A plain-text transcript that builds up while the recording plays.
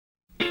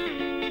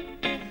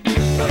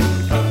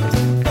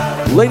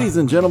Ladies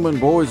and gentlemen,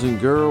 boys and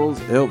girls,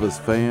 Elvis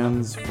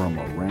fans from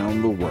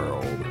around the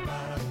world.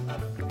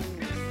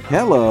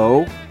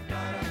 Hello.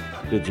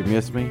 Did you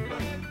miss me?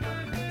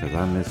 Because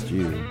I missed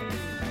you.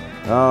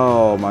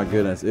 Oh my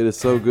goodness, it is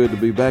so good to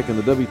be back in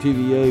the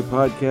WTVA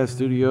podcast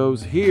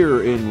studios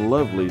here in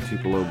lovely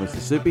Tupelo,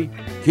 Mississippi.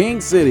 King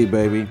City,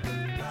 baby.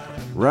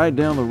 Right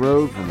down the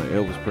road from the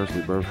Elvis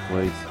Presley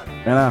birthplace.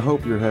 And I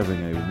hope you're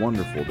having a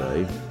wonderful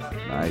day,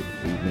 night,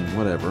 evening,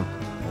 whatever,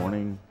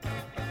 morning.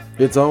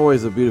 It's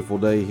always a beautiful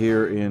day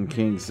here in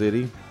King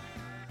City,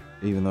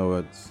 even though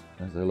it's,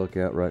 as I look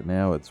out right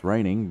now, it's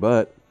raining,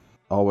 but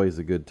always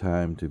a good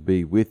time to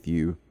be with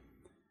you.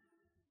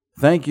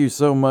 Thank you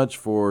so much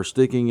for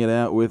sticking it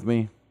out with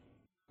me.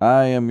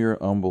 I am your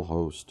humble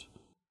host,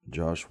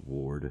 Josh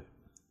Ward.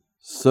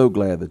 So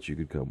glad that you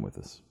could come with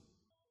us.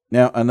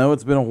 Now, I know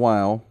it's been a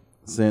while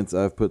since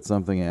I've put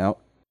something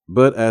out,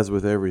 but as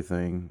with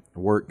everything,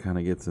 work kind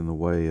of gets in the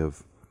way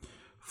of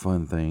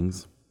fun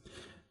things.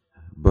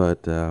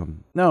 But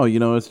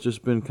no, it's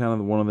just been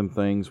kind of one of them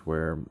things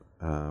where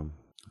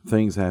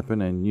things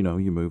happen and,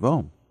 you move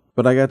on.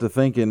 But I got to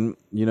thinking,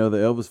 the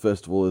Elvis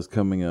Festival is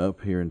coming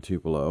up here in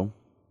Tupelo.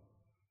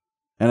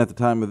 And at the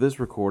time of this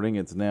recording,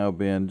 it's now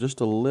been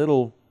just a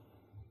little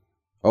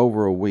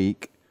over a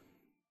week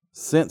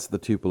since the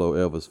Tupelo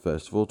Elvis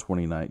Festival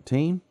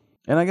 2019.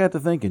 And I got to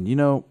thinking,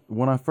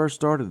 when I first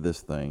started this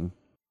thing,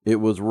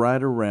 it was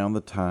right around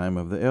the time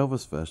of the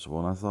Elvis Festival.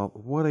 And I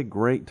thought, what a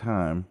great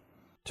time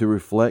to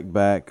reflect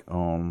back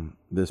on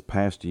this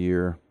past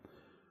year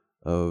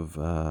of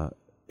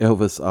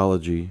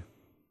Elvisology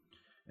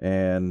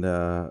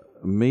and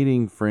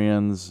meeting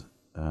friends,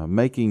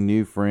 making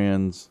new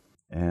friends.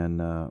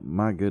 And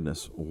my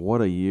goodness,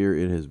 what a year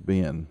it has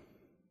been.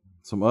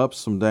 Some ups,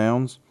 some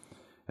downs,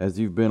 as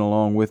you've been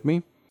along with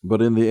me.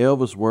 But in the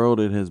Elvis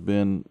world, it has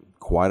been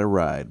quite a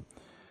ride.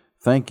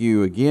 Thank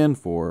you again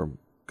for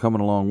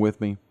coming along with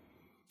me.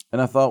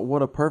 And I thought,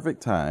 what a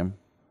perfect time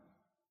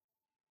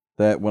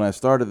that when I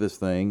started this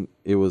thing,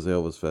 it was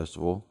Elvis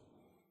Festival.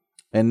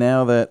 And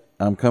now that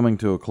I'm coming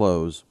to a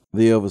close,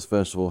 the Elvis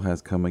Festival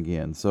has come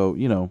again.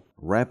 So,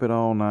 wrap it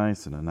all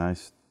nice in a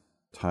nice,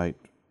 tight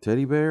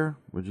teddy bear?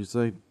 Would you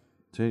say?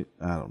 I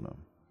don't know.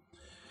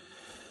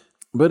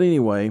 But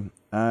anyway,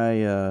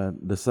 I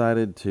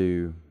decided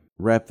to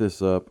wrap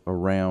this up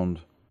around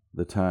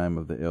the time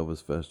of the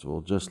Elvis Festival,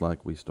 just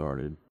like we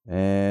started.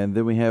 And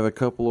then we have a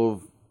couple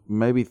of,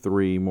 maybe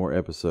 3 more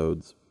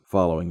episodes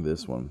following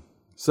this one.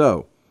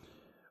 So,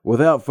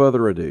 without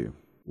further ado,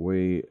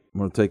 I'm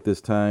going to take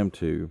this time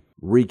to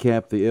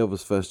recap the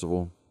Elvis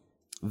Festival.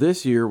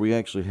 This year, we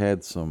actually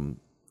had some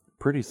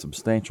pretty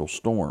substantial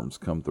storms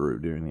come through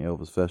during the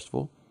Elvis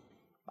Festival,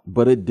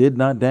 but it did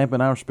not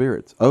dampen our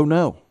spirits. Oh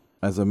no.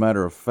 As a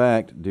matter of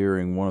fact,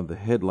 during one of the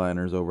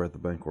headliners over at the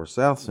Bancorp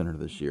South Center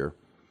this year,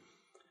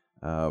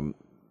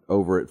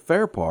 over at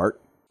Fair Park,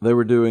 they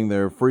were doing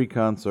their free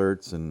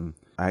concerts, and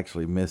I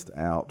actually missed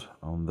out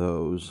on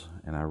those,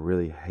 and I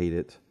really hate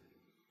it,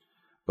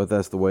 but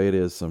that's the way it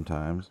is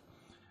sometimes.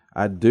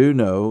 I do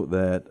know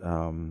that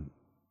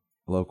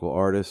local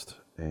artist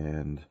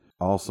and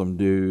awesome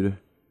dude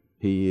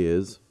he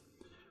is,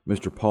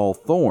 Mr. Paul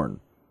Thorne,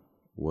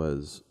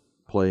 was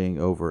playing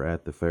over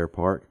at the Fair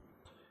Park,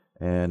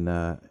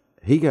 and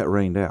he got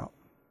rained out,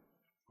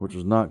 which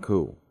was not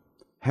cool.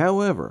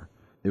 However,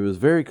 it was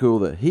very cool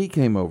that he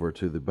came over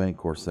to the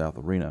Bancorp South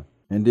Arena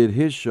and did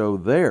his show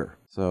there.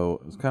 So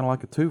it was kind of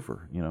like a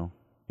twofer,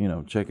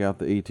 check out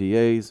the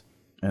ETAs,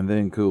 and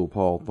then cool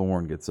Paul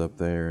Thorne gets up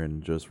there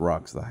and just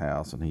rocks the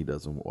house, and he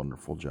does a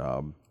wonderful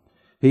job.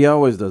 He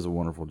always does a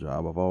wonderful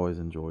job. I've always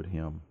enjoyed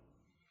him.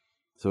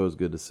 So it was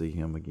good to see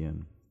him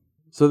again.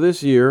 So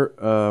this year,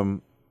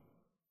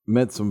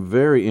 met some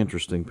very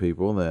interesting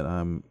people that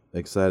I'm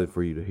excited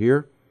for you to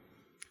hear.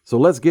 So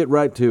let's get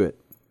right to it.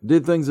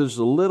 Did things just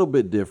a little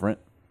bit different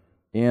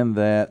in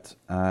that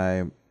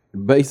I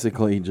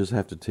basically just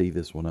have to tee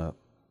this one up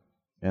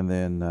and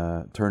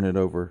then turn it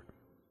over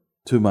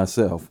to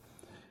myself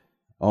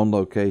on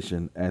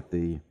location at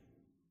the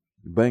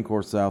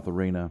Bancorp South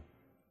Arena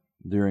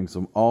during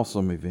some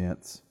awesome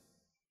events.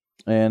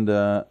 And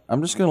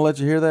I'm just going to let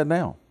you hear that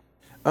now.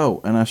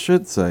 Oh, and I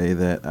should say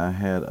that I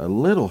had a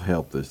little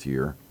help this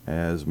year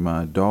as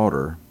my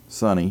daughter,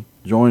 Sunny,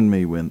 joined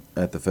me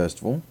at the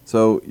festival.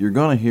 So you're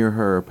going to hear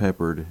her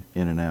peppered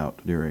in and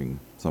out during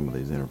some of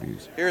these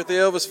interviews. Here at the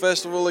Elvis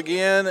Festival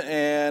again,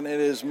 and it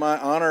is my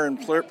honor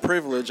and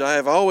privilege. I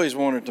have always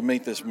wanted to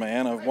meet this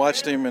man. I've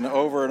watched him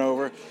over and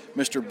over.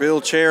 Mr. Bill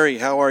Cherry,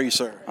 how are you,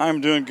 sir?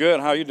 I'm doing good.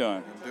 How are you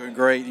doing? I'm doing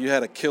great. You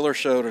had a killer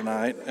show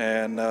tonight,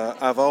 and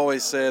I've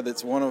always said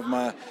it's one of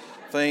my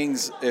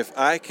things.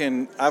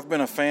 I've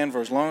been a fan for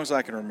as long as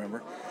I can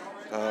remember.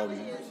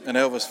 An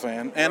Elvis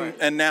fan,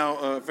 and now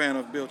a fan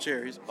of Bill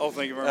Cherry's. Oh,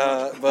 thank you very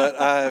much. But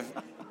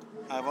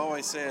I've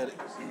always said,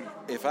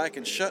 if I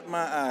can shut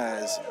my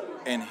eyes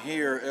and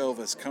hear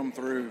Elvis come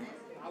through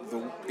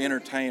the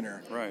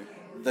entertainer, right,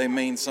 they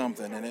mean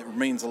something, and it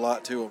means a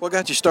lot to them. What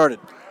got you started?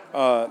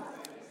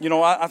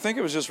 I think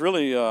it was just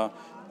really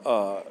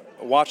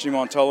watching him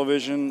on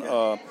television.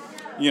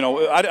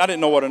 I didn't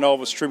know what an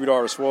Elvis tribute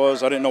artist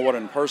was. I didn't know what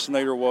an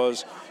impersonator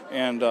was.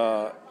 And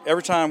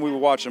every time we would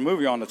watch a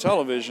movie on the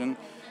television,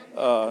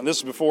 and this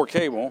is before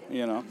cable,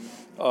 and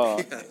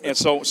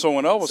so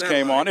when Elvis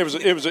came on, it was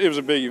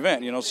a big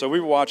event, So we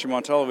would watch him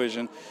on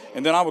television,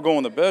 and then I would go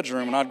in the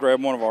bedroom and I'd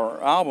grab one of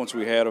our albums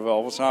we had of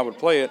Elvis, and I would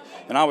play it,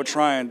 and I would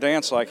try and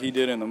dance like he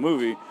did in the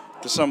movie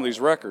to some of these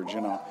records,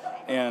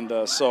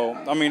 And so,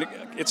 I mean,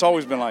 it's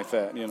always been like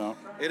that,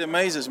 It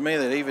amazes me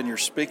that even your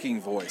speaking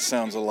voice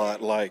sounds a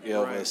lot like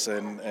Elvis.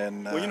 Right.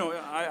 And well,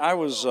 I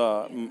was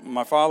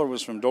my father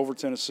was from Dover,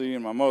 Tennessee,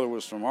 and my mother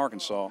was from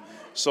Arkansas.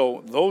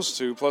 So those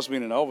two, plus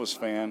being an Elvis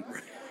fan,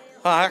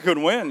 I could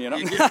win,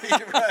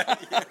 Right.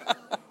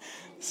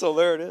 So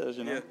there it is,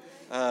 Yeah.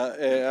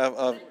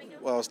 I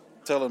was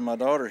telling my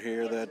daughter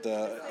here that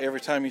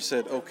every time you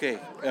said "okay,"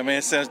 I mean,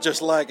 it sounds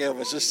just like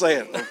Elvis. Just say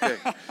it, "okay."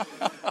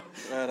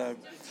 But,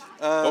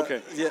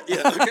 okay. Yeah.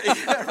 Okay.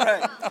 Yeah.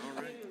 Right.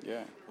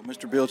 Yeah. Well,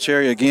 Mr. Bill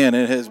Cherry, again,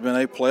 it has been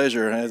a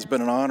pleasure and it's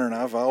been an honor, and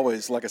I've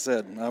always, like I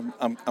said,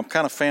 I'm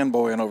kind of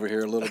fanboying over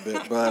here a little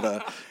bit,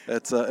 but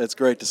it's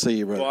great to see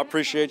you, brother. Well, I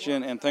appreciate you,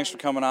 and thanks for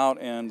coming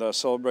out and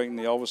celebrating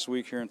the Elvis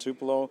Week here in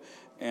Tupelo.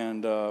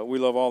 And we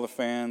love all the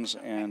fans,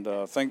 and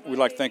we'd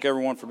like to thank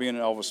everyone for being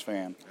an Elvis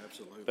fan.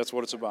 Absolutely. That's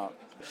what it's about.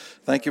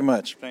 Thank you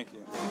much. Thank you.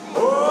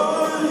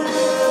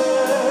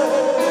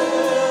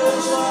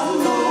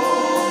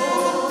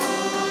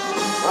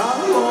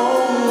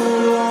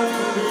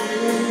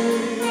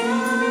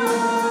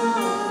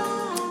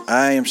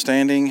 I am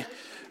standing,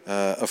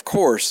 of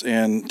course,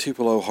 in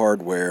Tupelo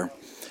Hardware,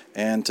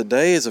 and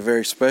today is a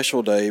very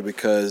special day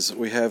because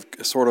we have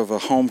sort of a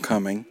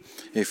homecoming,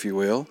 if you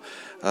will.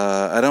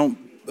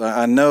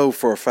 I know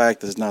for a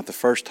fact this is not the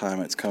first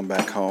time it's come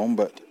back home,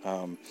 but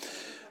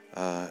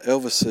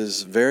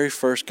Elvis's very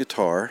first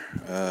guitar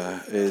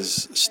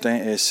is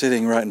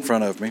sitting right in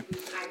front of me,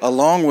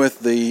 along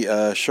with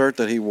the shirt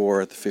that he wore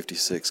at the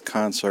 '56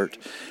 concert,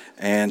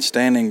 and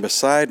standing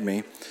beside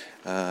me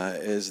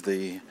is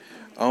the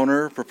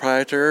owner,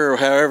 proprietor, or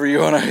however you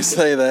want to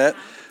say that,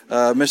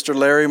 Mr.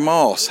 Larry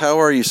Moss. How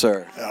are you,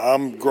 sir?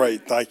 I'm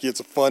great, thank you.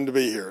 It's fun to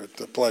be here.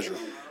 It's a pleasure.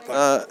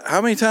 How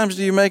many times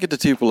do you make it to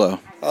Tupelo?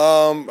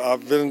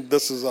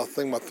 This is, I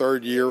think, my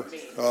third year,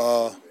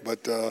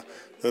 but they're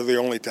the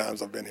only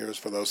times I've been here is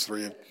for the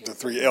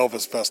three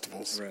Elvis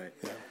festivals. Right.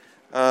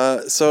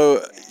 Yeah.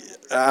 So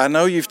I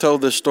know you've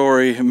told this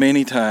story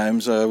many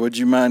times. Would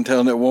you mind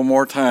telling it one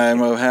more time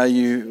of how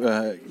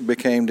you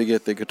became to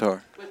get the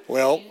guitar?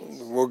 Well,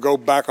 we'll go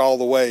back all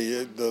the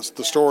way. The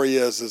story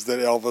is that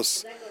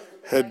Elvis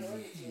had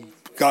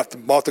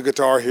bought the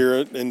guitar here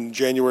in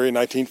January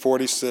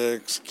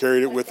 1946,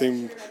 carried it with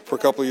him for a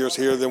couple of years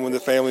here. Then when the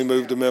family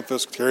moved to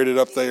Memphis, carried it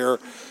up there.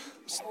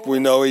 We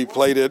know he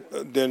played it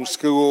in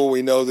school.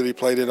 We know that he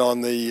played it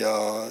on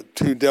the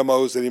 2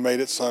 demos that he made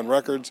at Sun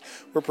Records.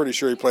 We're pretty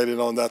sure he played it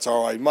on That's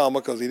All Right Mama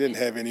because he didn't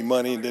have any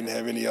money and didn't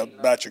have any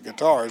batch of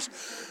guitars.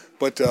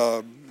 But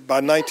by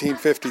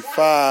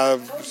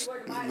 1955,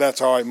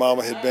 That's All Right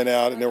Mama had been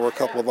out, and there were a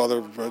couple of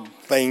other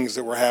things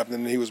that were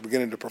happening. He was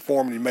beginning to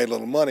perform, and he made a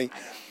little money.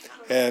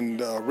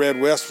 And Red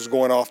West was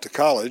going off to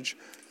college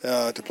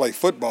to play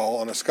football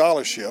on a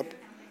scholarship.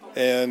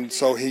 And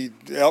so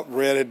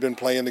Red had been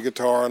playing the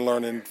guitar and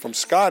learning from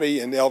Scotty,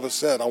 and Elvis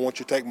said, I want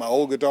you to take my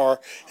old guitar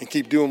and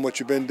keep doing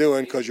what you've been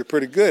doing because you're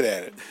pretty good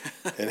at it.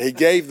 And he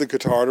gave the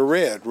guitar to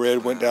Red.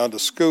 Red went down to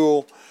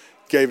school,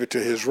 gave it to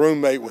his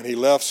roommate when he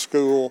left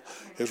school.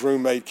 His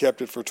roommate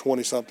kept it for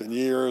 20-something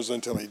years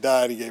until he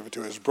died. He gave it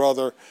to his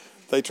brother.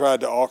 They tried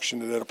to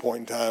auction it at a point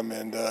in time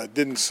and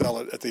didn't sell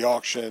it at the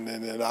auction.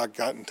 And then I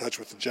got in touch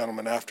with the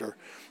gentleman after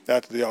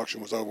the auction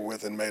was over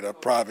with and made a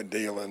private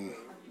deal and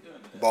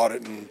bought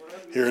it, and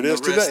here it is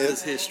today.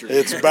 Is history.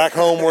 It's back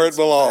home where it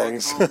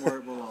belongs. Back home where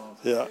it belongs.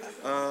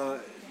 Yeah.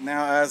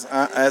 Now,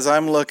 as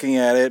I'm looking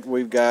at it,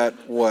 we've got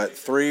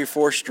 3 or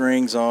 4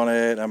 strings on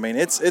it. I mean,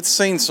 it's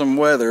seen some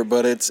weather,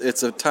 but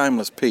it's a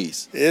timeless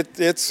piece.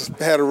 It's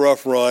had a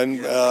rough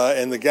run,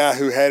 and the guy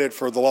who had it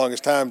for the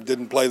longest time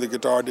didn't play the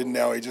guitar, didn't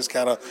know. He just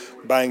kind of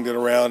banged it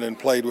around and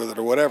played with it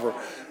or whatever.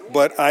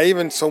 But I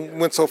even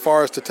went so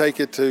far as to take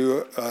it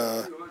to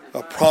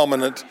a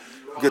prominent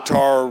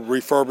guitar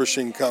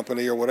refurbishing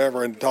company or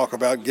whatever and talk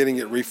about getting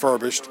it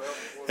refurbished.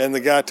 And the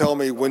guy told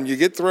me, when you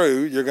get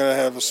through, you're going to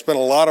have spent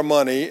a lot of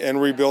money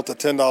and rebuilt a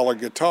 $10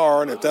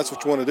 guitar. And if that's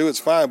what you want to do, it's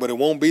fine. But it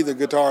won't be the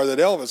guitar that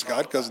Elvis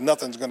got because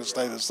nothing's going to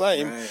stay the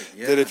same. Right.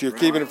 Yeah, that if you're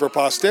keeping it for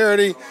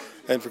posterity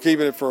and for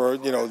keeping it for,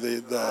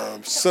 the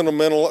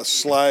sentimental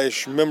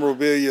 /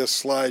 memorabilia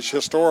 /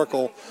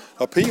 historical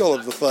appeal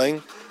of the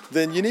thing,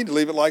 then you need to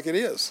leave it like it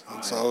is.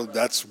 And so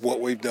that's what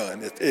we've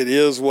done. It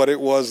is what it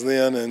was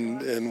then,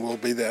 and will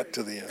be that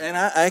to the end. And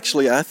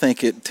I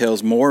think it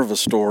tells more of a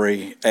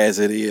story as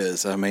it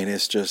is. I mean,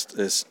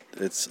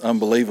 it's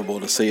unbelievable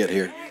to see it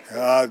here.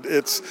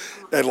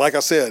 And like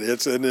I said,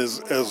 it's in as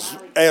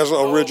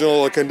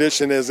original a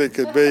condition as it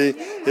could be.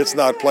 It's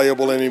not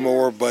playable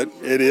anymore, but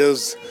it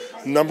is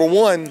number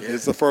one.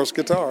 It's the first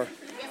guitar.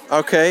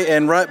 Okay,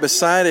 and right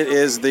beside it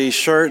is the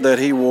shirt that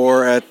he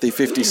wore at the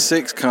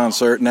 56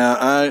 concert. Now,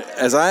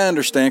 as I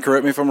understand,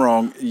 correct me if I'm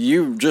wrong,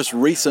 you just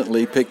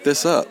recently picked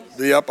this up.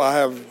 Yep, I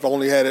have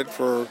only had it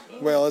for,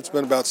 well, it's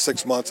been about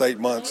 6 months, 8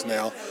 months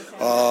now.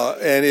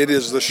 And it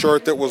is the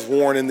shirt that was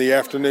worn in the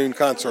afternoon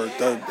concert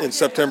in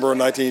September of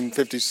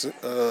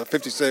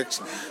 1956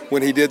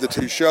 when he did the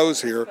 2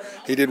 shows here.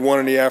 He did one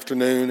in the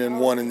afternoon and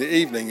one in the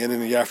evening. And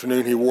in the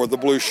afternoon, he wore the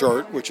blue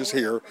shirt, which is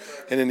here.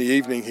 And in the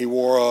evening, he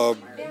wore a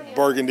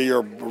burgundy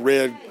or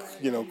red,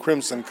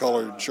 crimson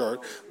colored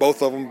shirt.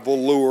 Both of them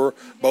velour,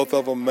 both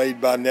of them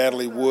made by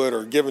Natalie Wood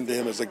or given to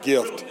him as a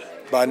gift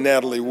by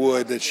Natalie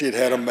Wood, that she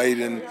had them made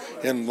in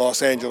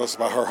Los Angeles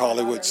by her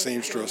Hollywood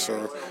seamstress,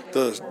 or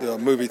the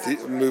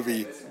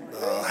movie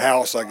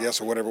house, I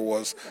guess, or whatever it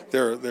was,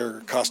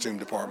 their costume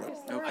department.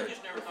 Okay.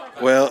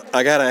 Well,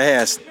 I got to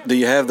ask, do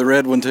you have the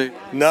red one too?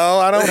 No,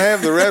 I don't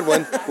have the red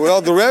one.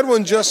 Well, the red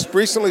one just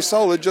recently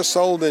sold. It just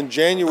sold in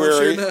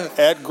January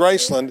at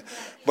Graceland.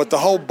 But the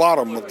whole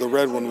bottom of the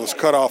red one was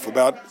cut off.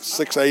 About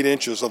 6-8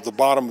 inches of the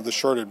bottom of the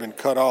shirt had been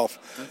cut off.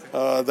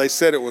 They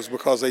said it was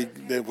because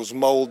it was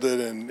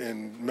molded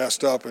and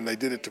messed up, and they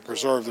did it to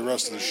preserve the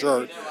rest of the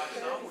shirt.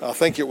 I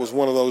think it was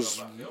one of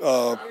those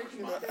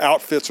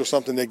outfits or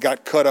something that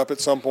got cut up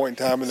at some point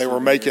in time, and they were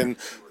making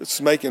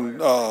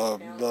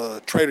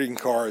the trading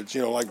cards,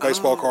 like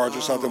baseball cards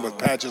or something with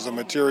patches of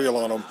material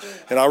on them.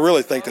 And I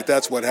really think that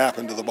that's what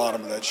happened to the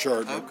bottom of that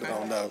shirt. Okay. I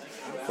don't know.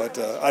 But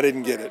I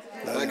didn't get it.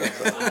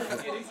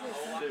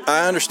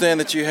 I understand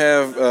that you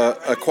have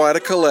quite a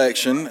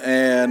collection,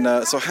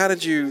 and so how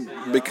did you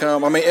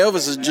become? I mean,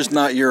 Elvis is just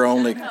not your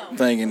only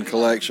thing in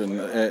collection,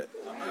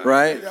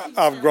 right?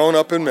 I've grown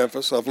up in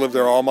Memphis. I've lived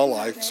there all my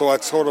life, so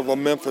it's sort of a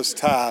Memphis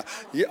tie.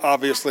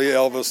 Obviously,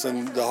 Elvis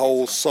and the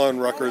whole Sun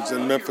Records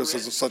in Memphis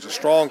is such a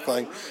strong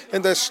thing,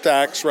 and there's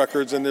Stax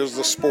Records, and there's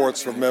the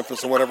sports from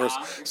Memphis and whatever.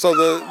 So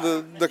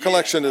the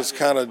collection is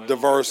kind of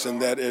diverse in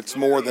that it's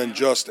more than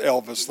just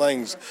Elvis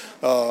things.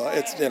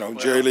 It's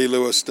Jerry Lee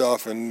Lewis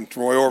stuff and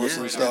Roy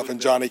Orbison stuff and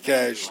Johnny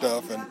Cash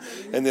stuff,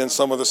 and then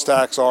some of the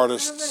Stax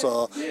artists.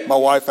 My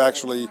wife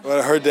actually,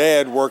 her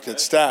dad worked at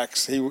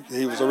Stax. He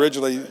was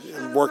originally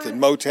worked at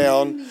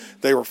Motown.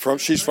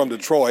 She's from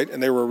Detroit,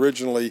 and they were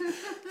originally,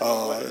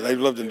 they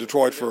lived in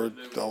Detroit for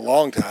a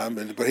long time,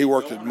 but he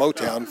worked at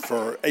Motown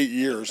for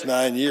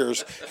 9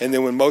 years, and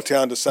then when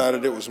Motown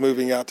decided it was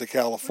moving out to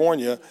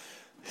California,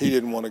 he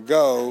didn't want to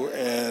go,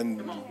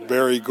 and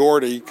Berry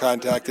Gordy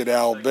contacted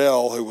Al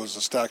Bell, who was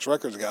a Stax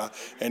Records guy,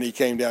 and he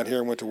came down here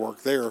and went to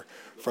work there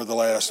for the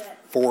last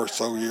 4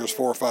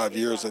 or 5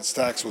 years that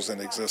Stax was in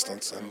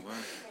existence. And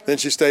then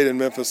she stayed in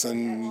Memphis,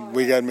 and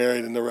we got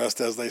married, and the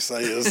rest, as they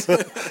say,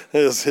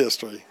 is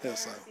history.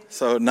 Yes,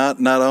 so not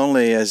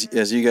only,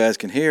 as you guys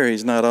can hear,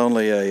 he's not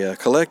only a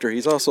collector,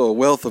 he's also a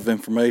wealth of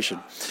information.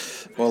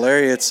 Well,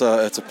 Larry, it's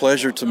a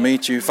pleasure to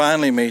meet you,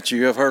 finally meet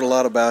you. I've heard a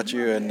lot about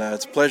you, and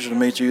it's a pleasure to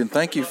meet you, and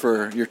thank you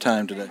for your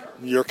time today.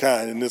 You're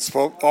kind, and it's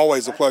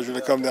always a pleasure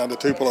to come down to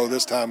Tupelo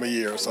this time of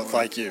year, so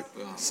thank you.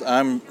 So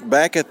I'm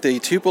back at the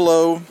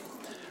Tupelo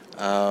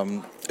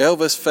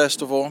Elvis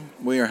Festival.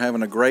 We are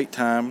having a great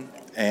time,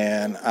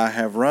 and I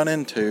have run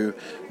into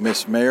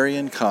Miss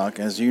Marion Conk.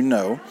 As you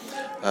know,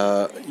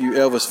 you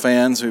Elvis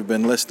fans who've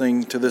been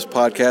listening to this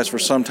podcast for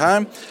some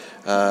time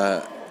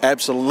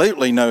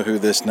absolutely know who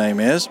this name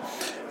is.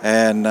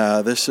 And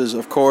this is,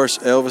 of course,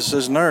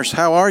 Elvis's nurse.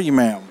 How are you,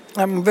 ma'am?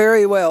 I'm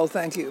very well,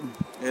 thank you.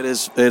 It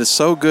is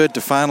so good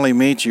to finally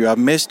meet you. I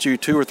missed you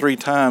 2 or 3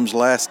 times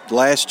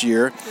last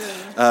year.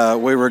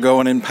 We were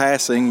going in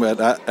passing,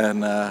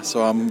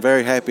 so I'm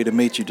very happy to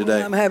meet you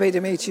today. I'm happy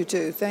to meet you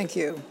too. Thank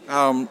you.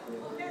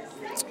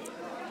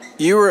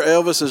 You were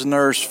Elvis's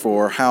nurse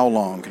for how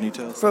long? Can you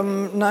tell us?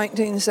 From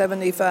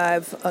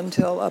 1975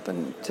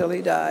 until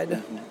he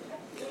died.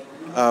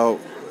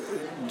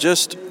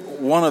 Just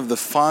one of the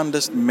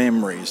fondest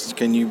memories.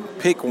 Can you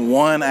pick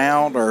one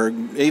out, or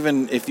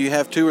even if you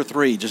have 2 or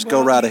 3, just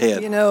go right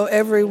ahead.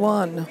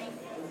 Everyone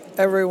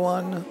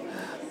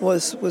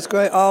was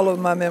great. All of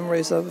my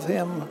memories of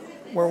him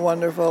were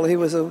wonderful. He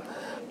was a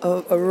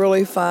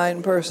really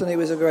fine person. He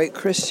was a great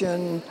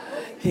Christian.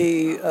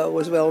 He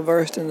was well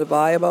versed in the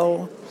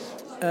Bible,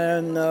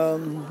 and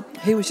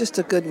he was just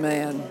a good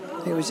man.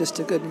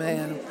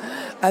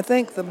 I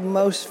think the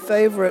most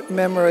favorite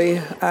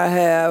memory I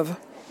have,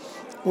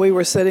 we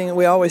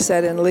always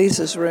sat in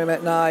Lisa's room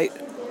at night,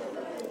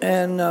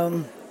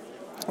 and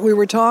we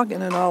were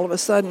talking, and all of a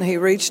sudden he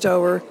reached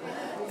over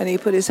and he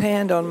put his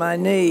hand on my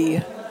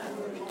knee,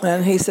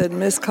 and he said,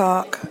 "Miss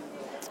Conk,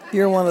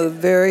 you're one of the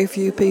very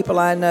few people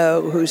I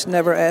know who's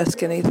never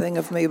asked anything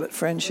of me but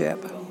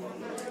friendship."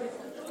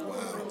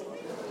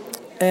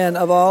 And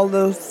of all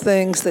the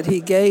things that he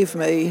gave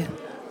me,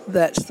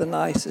 that's the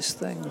nicest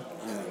thing.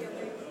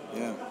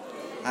 Yeah.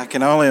 I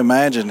can only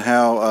imagine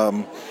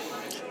how,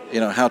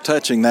 how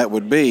touching that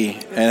would be,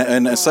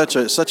 and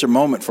such a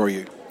moment for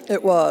you.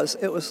 It was.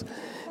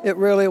 It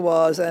really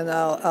was, and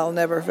I'll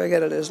never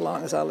forget it as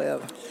long as I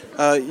live.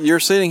 You're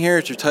sitting here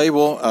at your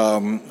table.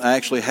 I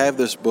actually have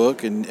this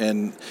book,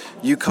 and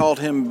you called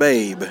him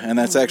Babe, and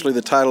that's actually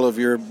the title of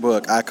your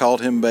book, I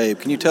Called Him Babe.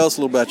 Can you tell us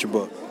a little about your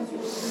book?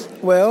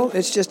 Well,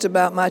 it's just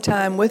about my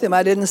time with him.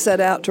 I didn't set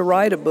out to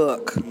write a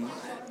book,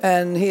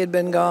 and he had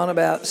been gone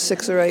about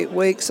 6 or 8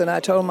 weeks, and I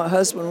told my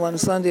husband one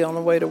Sunday on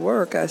the way to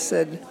work, I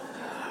said,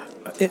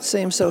 it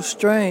seems so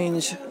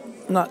strange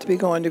not to be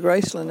going to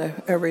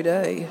Graceland every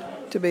day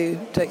to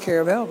take care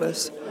of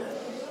Elvis.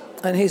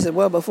 And he said,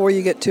 well, before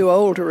you get too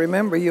old to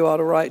remember, you ought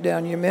to write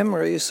down your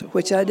memories,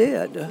 which I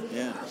did.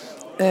 Yeah.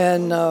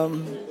 And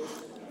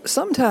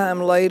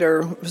sometime later,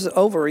 it was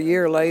over a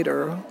year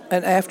later,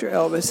 and after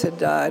Elvis had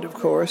died, of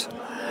course,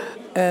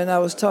 and I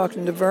was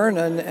talking to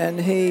Vernon,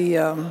 and he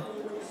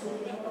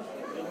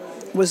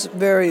was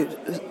very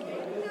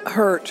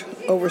hurt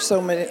over so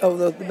many of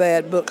the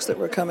bad books that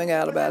were coming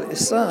out about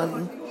his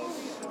son.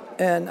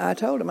 And I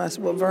told him, I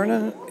said, well,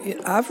 Vernon,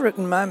 I've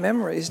written my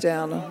memories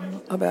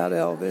down about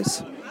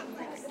Elvis.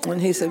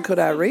 And he said, could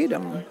I read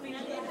them?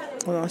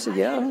 Well, I said,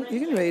 yeah, you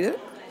can read it.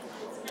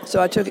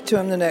 So I took it to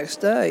him the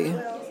next day.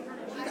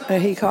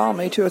 And he called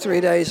me 2 or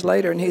 3 days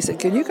later, and he said,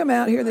 can you come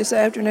out here this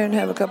afternoon and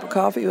have a cup of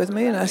coffee with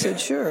me? And I said,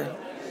 sure.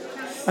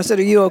 I said,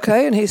 are you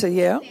okay? And he said,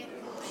 yeah.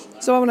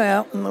 So I went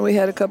out, and we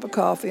had a cup of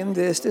coffee and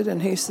visited,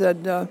 and he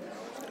said,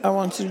 I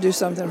want you to do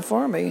something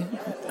for me.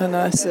 And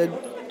I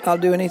said, I'll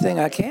do anything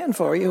I can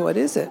for you. What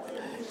is it?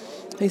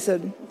 He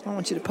said, I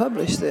want you to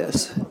publish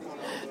this.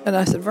 And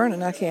I said,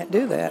 Vernon, I can't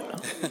do that.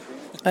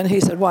 And he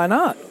said, why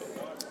not?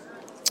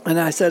 And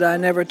I said, I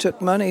never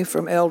took money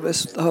from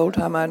Elvis the whole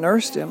time I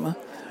nursed him,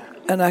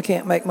 and I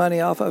can't make money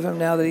off of him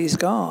now that he's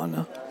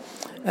gone.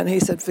 And he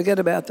said, forget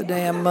about the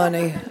damn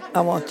money. I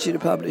want you to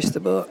publish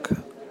the book.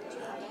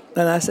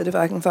 And I said, if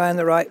I can find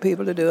the right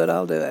people to do it,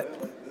 I'll do it.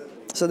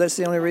 So that's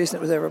the only reason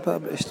it was ever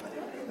published.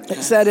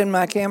 It sat in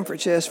my camphor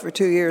chest for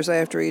 2 years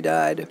after he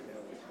died.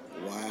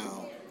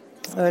 Wow.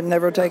 I'd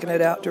never taken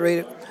it out to read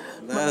it.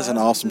 That is an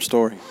awesome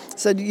story.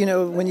 Said, you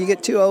know, when you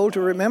get too old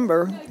to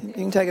remember, you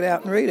can take it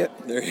out and read it.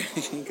 There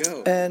you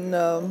go. And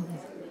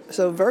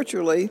so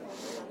virtually,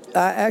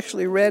 I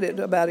actually read it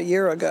about a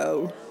year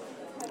ago,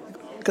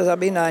 because I'll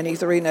be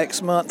 93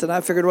 next month, and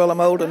I figured, well,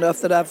 I'm old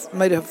enough that I've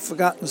may have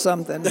forgotten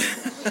something.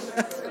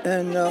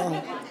 And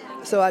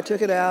so I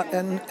took it out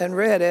and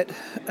read it,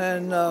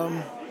 and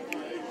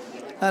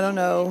I don't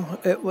know,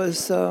 it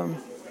was,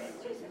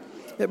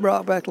 it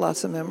brought back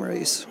lots of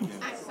memories.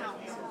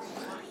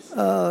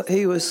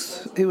 He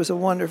was a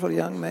wonderful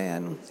young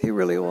man. He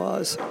really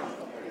was.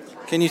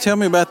 Can you tell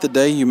me about the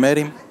day you met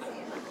him?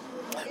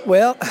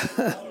 Well,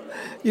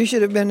 you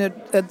should have been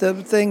at the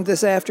thing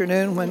this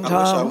afternoon when Tom.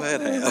 I wish I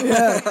had.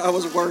 Yeah. I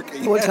was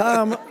working. Well,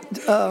 Tom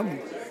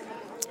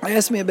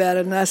asked me about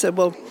it, and I said,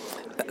 well,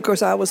 of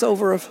course, I was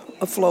over a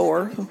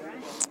floor,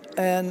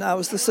 and I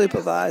was the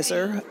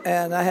supervisor,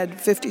 and I had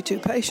 52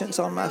 patients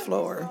on my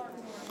floor.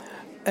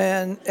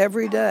 And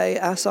every day,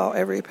 I saw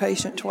every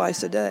patient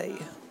twice a day,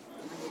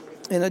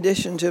 in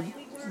addition to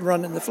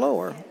running the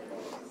floor.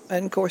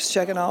 And, of course,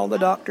 checking all the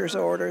doctor's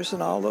orders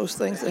and all those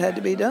things that had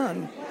to be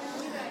done.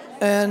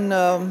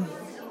 And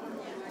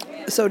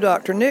so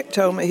Dr. Nick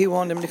told me he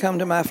wanted him to come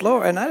to my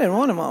floor, and I didn't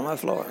want him on my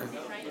floor.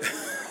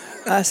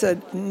 I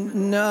said,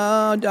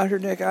 no, Dr.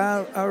 Nick,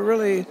 I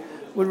really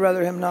would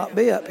rather him not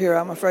be up here.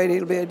 I'm afraid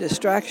he'll be a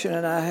distraction,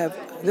 and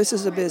this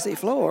is a busy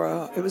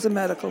floor. It was a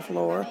medical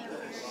floor.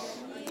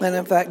 And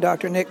in fact,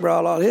 Dr. Nick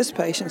brought all his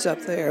patients up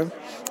there,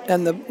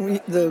 and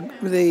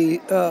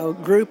the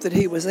group that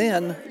he was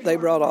in, they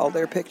brought all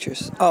their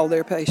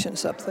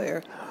patients up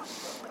there.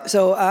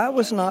 So I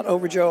was not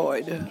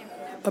overjoyed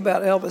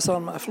about Elvis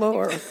on my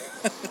floor,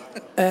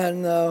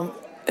 and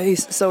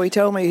he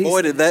told me.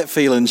 Boy, did that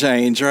feeling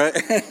change, right?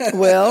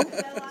 Well,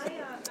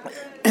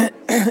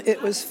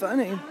 it was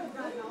funny.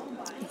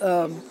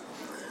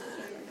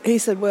 He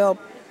said, well,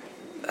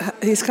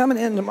 he's coming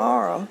in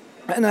tomorrow,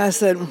 and I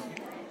said,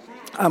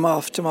 I'm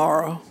off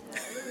tomorrow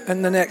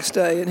and the next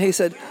day. And he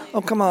said,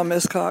 oh, come on,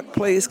 Miss Cock,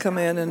 please come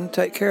in and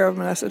take care of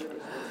him. And I said,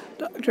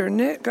 Dr.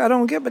 Nick, I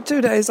don't get but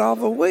 2 days off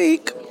a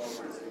week.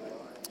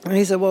 And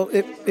he said, well,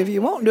 if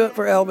you won't do it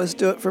for Elvis,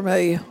 do it for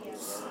me.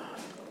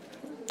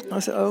 I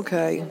said,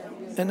 okay.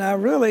 And I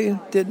really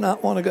did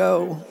not want to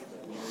go.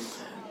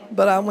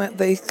 But I went,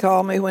 they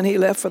called me when he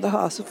left for the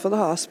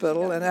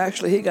hospital, and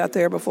actually he got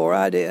there before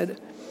I did.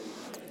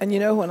 And you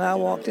know, when I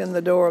walked in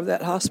the door of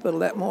that hospital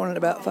that morning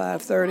about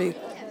 5:30,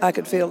 I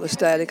could feel the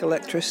static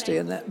electricity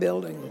in that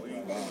building.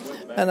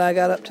 And I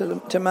got up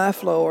to my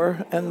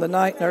floor, and the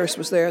night nurse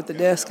was there at the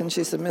desk, and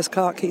she said, Miss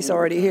Cock, he's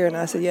already here. And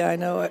I said, yeah, I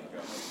know it.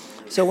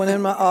 So I went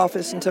in my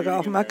office and took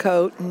off my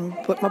coat and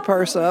put my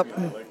purse up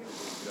and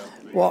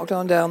walked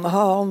on down the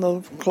hall. And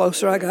the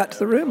closer I got to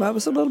the room, I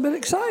was a little bit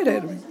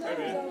excited.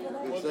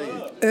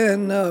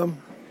 And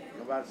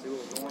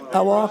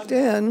I walked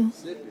in,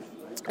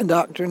 and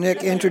Dr.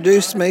 Nick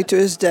introduced me to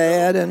his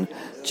dad and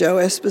Joe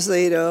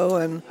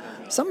Esposito and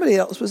somebody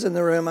else was in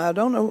the room. I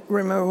don't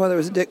remember whether it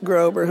was Dick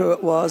Grobe or who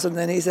it was. And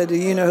then he said, do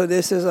you know who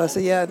this is? I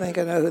said, yeah, I think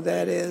I know who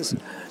that is.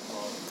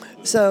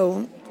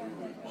 So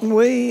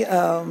we,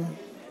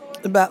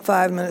 about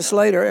 5 minutes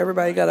later,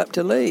 everybody got up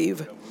to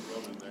leave.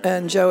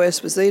 And Joe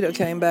Esposito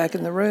came back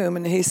in the room,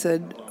 and he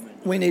said,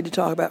 we need to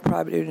talk about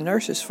private duty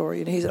nurses for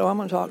you. And he said, I'm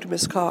going to talk to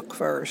Miss Cock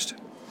first.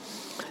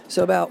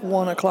 So about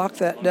 1 o'clock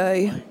that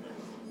day,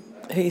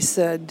 he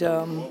said,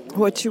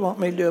 what you want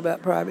me to do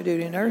about private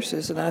duty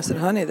nurses? And I said,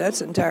 honey,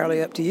 that's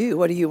entirely up to you.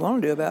 What do you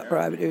want to do about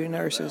private duty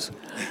nurses?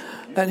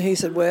 And he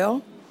said,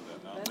 well,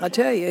 I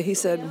tell you, he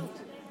said,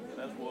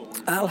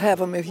 I'll have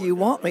them if you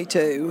want me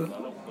to,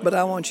 but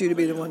I want you to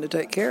be the one to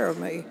take care of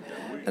me.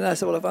 And I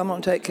said, well, if I'm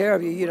going to take care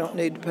of you, you don't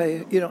need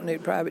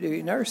private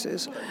duty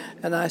nurses.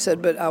 And I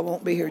said, but I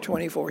won't be here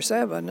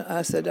 24/7.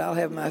 I said, I'll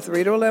have my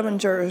 3 to 11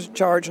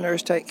 charge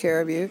nurse take care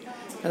of you,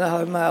 and I'll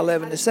have my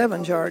 11 to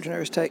 7 charge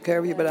nurse take care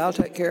of you, but I'll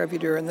take care of you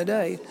during the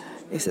day.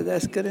 He said,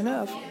 that's good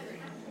enough.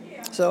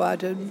 So I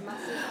did,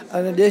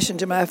 in addition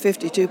to my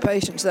 52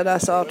 patients that I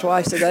saw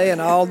twice a day and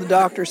all the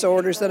doctor's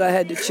orders that I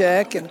had to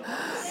check and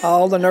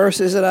all the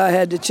nurses that I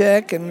had to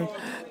check and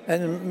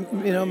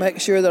make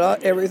sure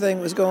that everything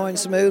was going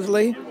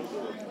smoothly,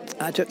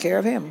 I took care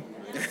of him.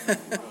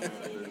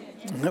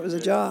 It was a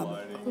job.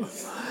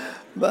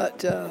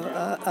 But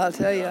I'll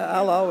tell you,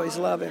 I'll always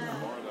love him.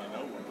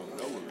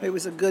 He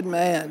was a good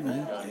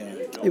man.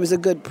 He was a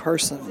good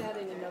person.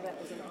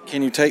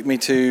 Can you take me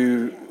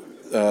to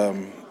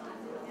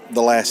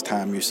the last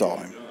time you saw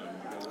him?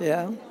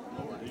 Yeah.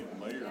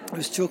 It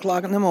was 2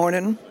 o'clock in the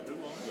morning.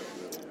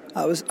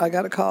 I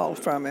got a call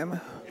from him.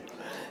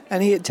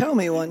 And he had told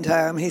me one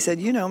time, he said,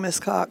 you know, Miss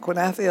Cock, when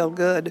I feel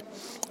good,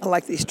 I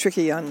like these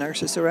tricky young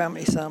nurses around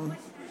me some.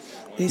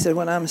 He said,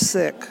 when I'm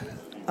sick,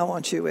 I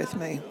want you with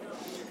me.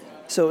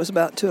 So it was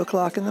about 2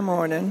 o'clock in the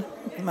morning.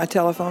 My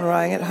telephone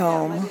rang at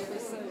home.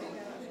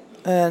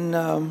 And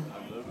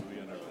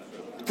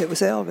it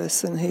was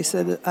Elvis. And he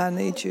said, I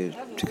need you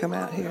to come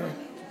out here.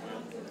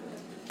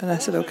 And I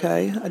said,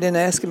 okay. I didn't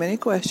ask him any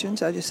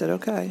questions. I just said,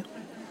 okay.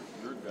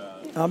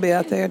 I'll be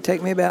out there. It'd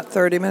take me about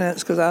 30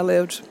 minutes because I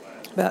lived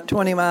about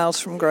 20 miles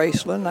from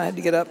Graceland. I had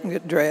to get up and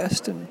get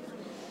dressed, and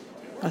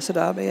I said,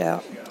 I'll be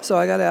out. So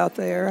I got out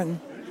there, and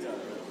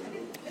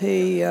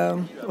he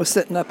was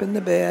sitting up in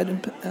the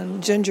bed,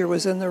 and Ginger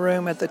was in the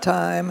room at the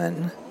time,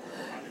 and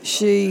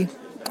I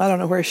don't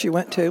know where she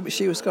went to, but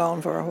she was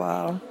gone for a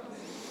while.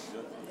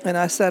 And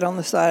I sat on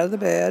the side of the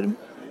bed,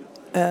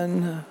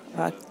 and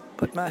I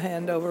put my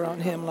hand over on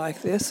him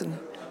like this, and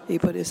he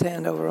put his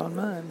hand over on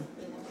mine.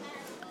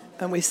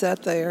 And we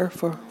sat there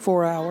for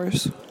 4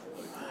 hours.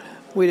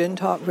 We didn't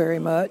talk very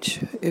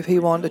much. If he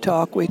wanted to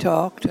talk, we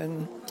talked,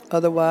 and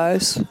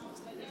otherwise,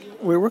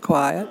 we were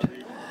quiet.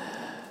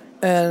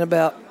 And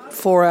about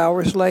 4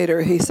 hours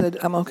later, he said,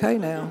 I'm okay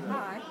now.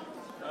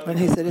 And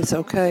he said, it's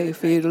okay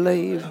for you to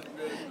leave.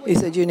 He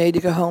said, you need to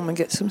go home and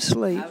get some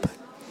sleep.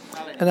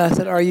 And I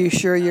said, are you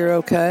sure you're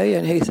okay?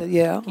 And he said,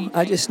 yeah,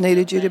 I just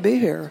needed you to be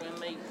here.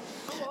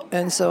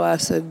 And so I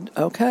said,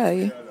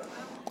 okay.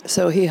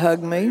 So he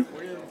hugged me,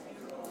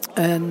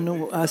 and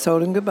I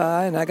told him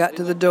goodbye, and I got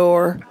to the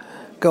door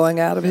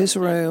going out of his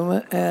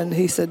room, and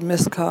he said,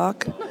 Miss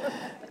Cock.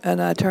 And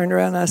I turned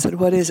around and I said,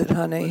 what is it,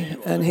 honey?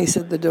 And he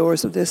said, the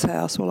doors of this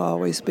house will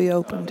always be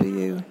open to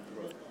you.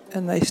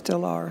 And they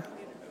still are.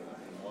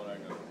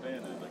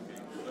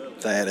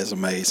 That is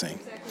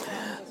amazing.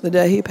 The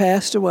day he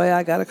passed away,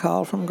 I got a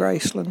call from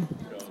Graceland.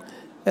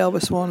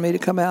 Elvis wanted me to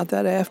come out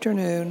that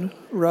afternoon,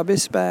 rub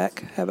his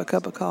back, have a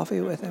cup of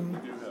coffee with him.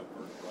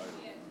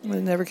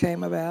 It never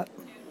came about.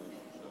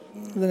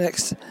 The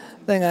next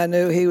thing I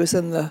knew, he was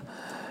in the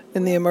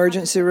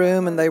emergency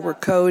room, and they were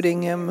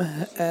coding him,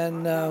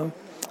 and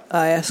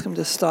I asked him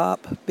to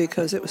stop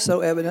because it was so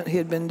evident he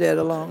had been dead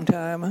a long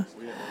time.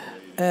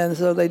 And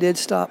so they did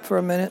stop for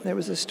a minute, and there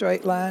was a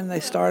straight line. They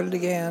started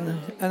again,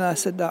 and I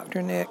said,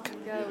 Dr. Nick,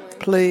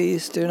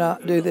 please do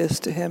not do this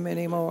to him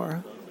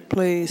anymore.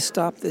 Please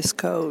stop this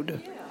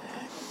code.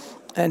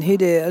 And he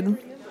did.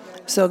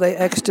 So they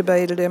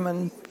extubated him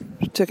and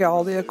took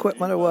all the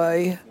equipment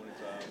away,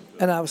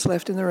 and I was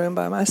left in the room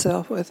by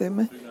myself with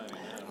him.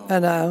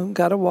 And I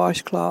got a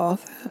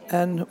washcloth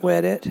and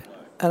wet it,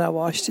 and I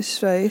washed his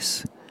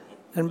face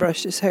and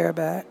brushed his hair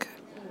back,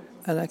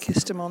 and I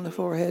kissed him on the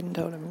forehead and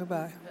told him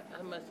goodbye.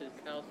 How much did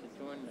it cost to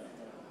join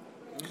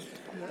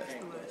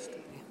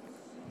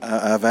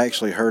I've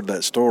actually heard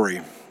that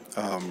story,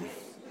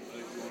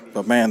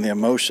 but man, the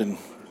emotion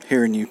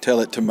hearing you tell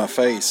it to my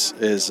face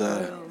is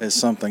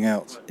something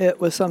else. It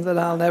was something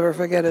I'll never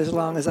forget as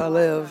long as I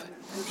live.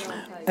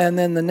 And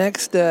then the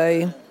next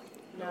day,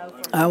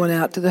 I went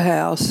out to the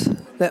house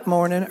that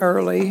morning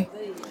early,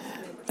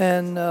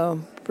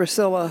 and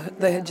Priscilla,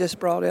 they had just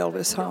brought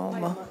Elvis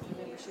home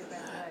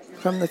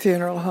from the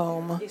funeral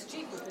home.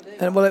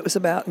 And, well, it was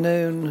about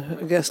noon,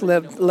 I guess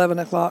 11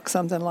 o'clock,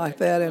 something like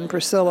that. And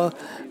Priscilla,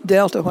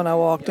 Delta, when I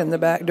walked in the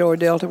back door,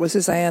 Delta was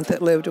his aunt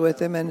that lived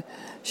with him, and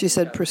she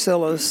said,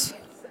 Priscilla's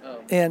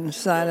in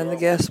signing the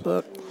guest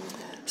book.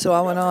 So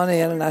I went on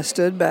in, and I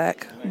stood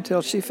back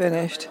until she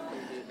finished.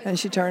 And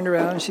she turned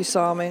around and she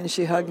saw me and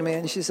she hugged me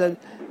and she said,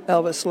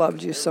 Elvis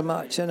loved you so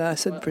much. And I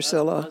said,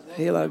 Priscilla,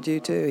 he loved you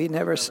too. He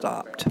never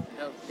stopped.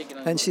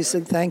 And she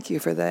said, thank you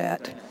for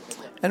that.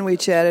 And we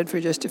chatted for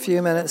just a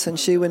few minutes and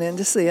she went in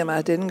to see him.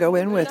 I didn't go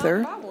in with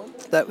her.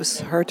 That was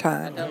her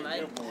time.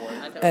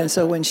 And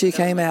so when she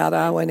came out,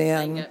 I went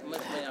in.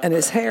 And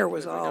his hair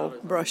was all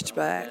brushed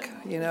back,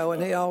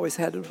 and he always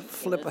had to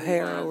flip a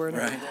hair over.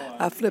 And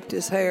I flipped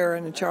his hair,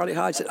 and Charlie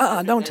Hodge said,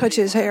 don't touch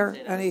his hair.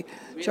 And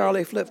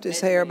Charlie flipped his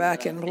hair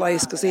back in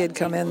place because he had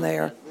come in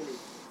there.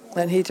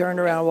 And he turned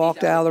around and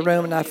walked out of the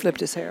room, and I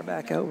flipped his hair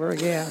back over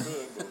again.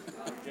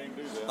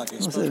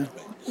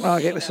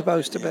 Like it was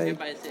supposed to be.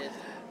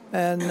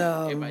 And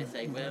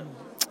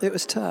it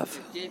was tough.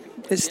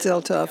 It's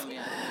still tough.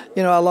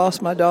 I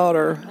lost my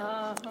daughter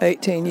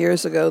 18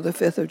 years ago, the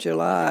 5th of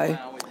July.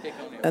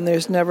 And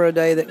there's never a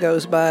day that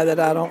goes by that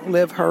I don't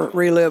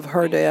relive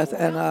her death,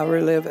 and I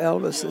relive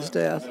Elvis's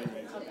death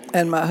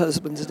and my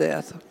husband's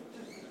death.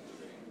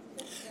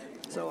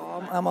 So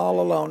I'm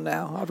all alone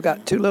now. I've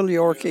got 2 little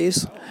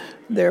Yorkies.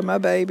 They're my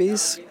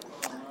babies,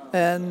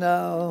 and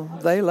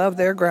they love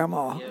their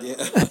grandma. Yeah.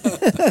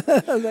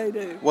 They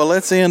do. Well,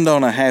 let's end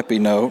on a happy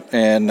note.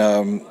 And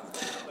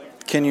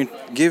can you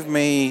give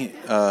me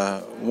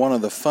one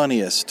of the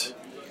funniest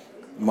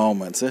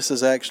moments? This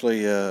is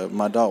actually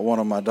one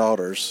of my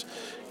daughter's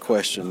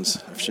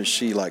questions.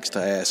 She likes to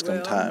ask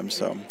sometimes.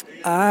 So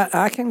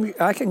I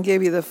can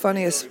give you the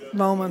funniest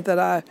moment that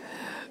I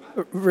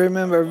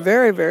remember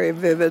very, very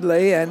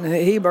vividly, and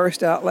he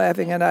burst out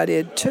laughing, and I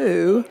did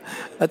too.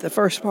 At the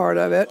first part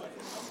of it,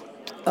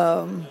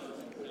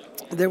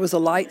 there was a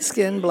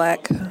light-skinned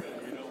black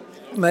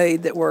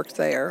maid that worked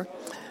there.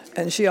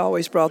 And she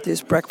always brought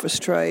this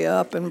breakfast tray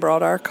up and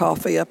brought our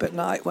coffee up at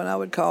night when I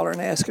would call her and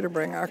ask her to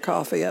bring our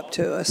coffee up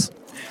to us.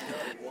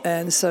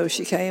 And so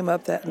she came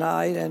up that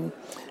night and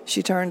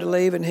she turned to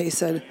leave and he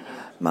said,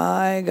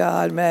 my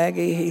God,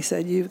 Maggie, he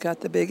said, you've got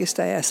the biggest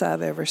ass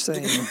I've ever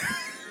seen.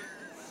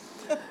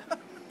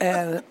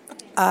 And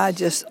I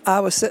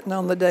was sitting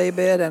on the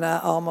daybed and I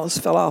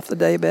almost fell off the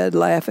daybed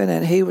laughing,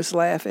 and he was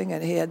laughing,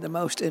 and he had the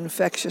most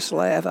infectious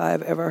laugh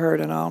I've ever heard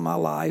in all my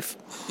life.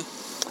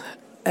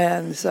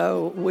 And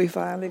so we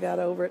finally got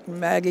over it, and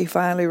Maggie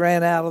finally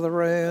ran out of the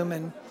room.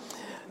 And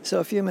so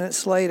a few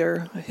minutes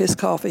later, his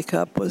coffee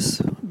cup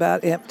was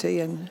about empty,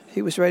 and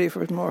he was ready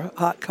for more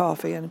hot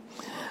coffee. And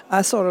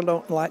I sort of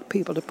don't like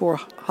people to pour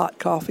hot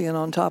coffee in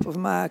on top of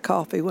my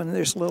coffee when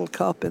there's a little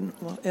cup in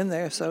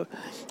there. So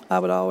I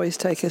would always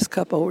take his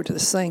cup over to the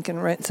sink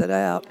and rinse it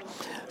out.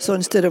 So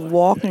instead of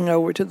walking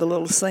over to the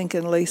little sink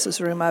in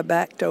Lisa's room, I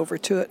backed over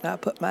to it, and I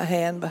put my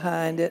hand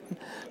behind it and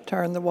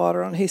turned the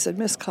water on. He said,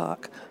 Miss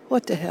Cock,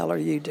 what the hell are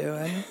you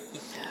doing?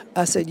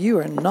 I said, you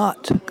are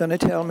not going to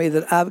tell me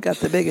that I've got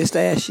the biggest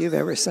ass you've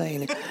ever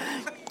seen.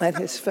 And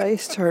his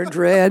face turned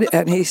red,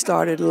 and he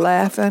started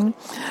laughing.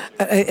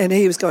 And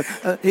he was going,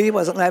 he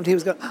wasn't laughing, he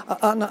was going,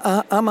 and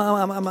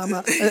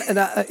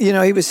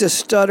he was just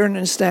stuttering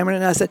and stammering.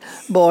 And I said,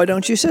 boy,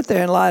 don't you sit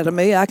there and lie to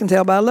me. I can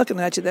tell by looking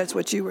at you that's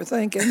what you were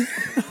thinking.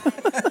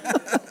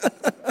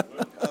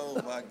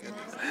 Oh, my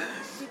goodness.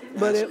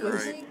 But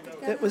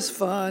it was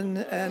fun,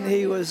 and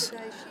he was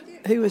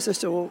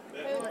just a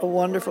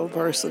wonderful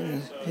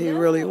person. He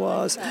really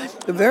was.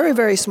 A very,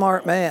 very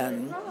smart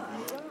man.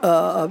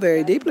 A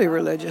very deeply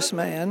religious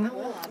man,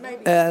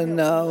 and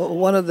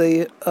one of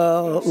the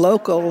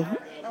local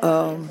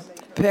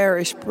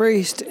parish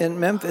priests in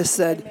Memphis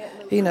said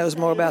he knows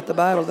more about the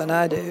Bible than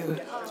I do.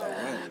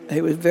 He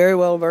was very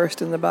well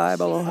versed in the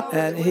Bible,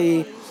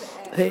 and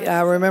I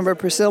remember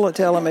Priscilla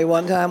telling me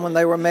one time when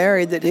they were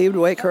married that he would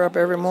wake her up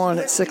every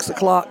morning at 6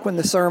 o'clock when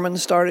the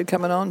sermons started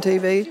coming on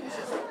TV.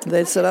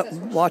 They'd sit up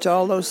and watch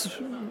all those.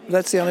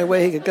 That's the only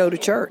way he could go to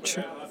church.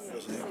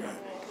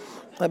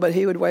 But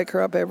he would wake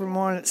her up every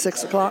morning at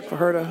 6 o'clock for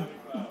her to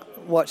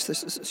watch the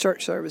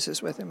church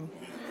services with him.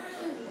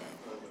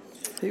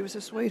 He was a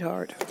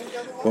sweetheart.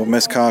 Well,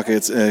 Miss Cock,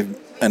 it's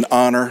an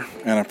honor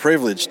and a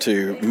privilege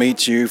to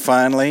meet you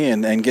finally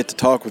and get to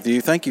talk with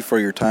you. Thank you for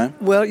your time.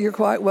 Well, you're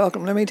quite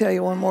welcome. Let me tell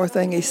you one more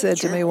thing he said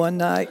to me one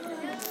night.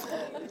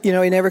 He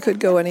never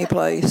could go any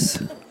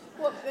place.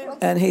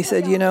 And he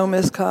said,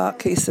 Miss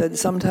Cock, he said,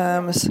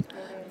 sometimes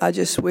I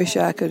just wish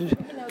I could,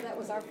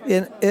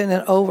 in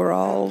an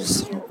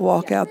overalls,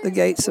 walk out the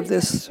gates of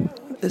this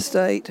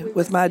estate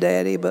with my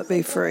daddy, but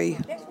be free.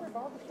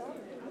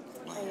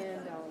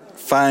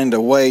 Find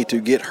a way to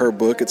get her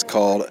book. It's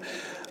called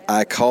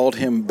I Called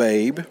Him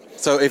Babe.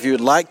 So if you'd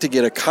like to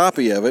get a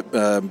copy of it,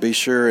 be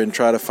sure and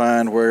try to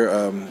find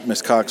where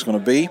Miss Cock's going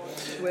to be.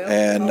 Well,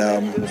 and all you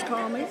have to do is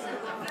call me.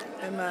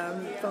 And my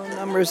phone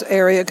number is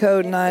area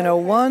code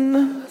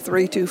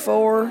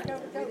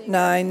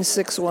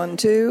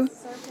 901-324-9612.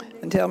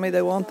 And tell me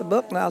they want the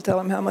book, and I'll tell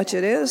them how much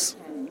it is.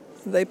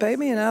 They pay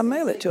me, and I'll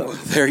mail it to them.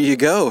 There you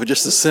go.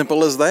 Just as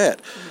simple as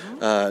that.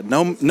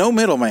 No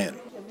middleman.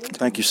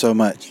 Thank you so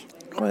much.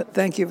 Well,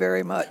 thank you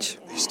very much.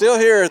 Still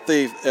here at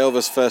the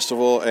Elvis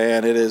Festival,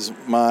 and it is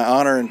my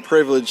honor and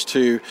privilege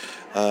to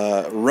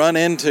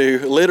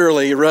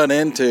literally run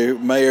into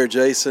Mayor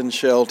Jason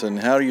Shelton.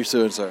 How are you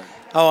doing, sir?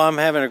 Oh, I'm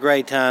having a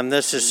great time.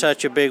 This is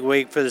such a big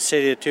week for the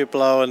city of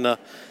Tupelo and the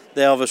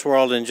Elvis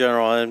world in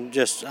general.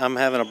 I'm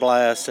having a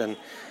blast. And,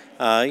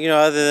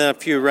 other than a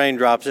few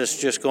raindrops, it's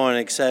just going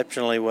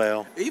exceptionally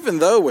well. Even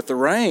though with the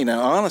rain,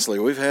 honestly,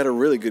 we've had a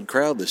really good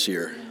crowd this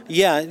year.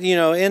 Yeah,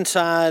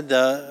 inside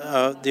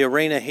the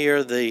arena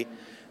here, the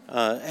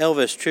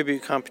Elvis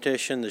tribute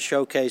competition, the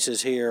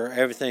showcases here,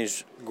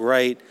 everything's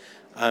great.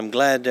 I'm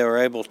glad they were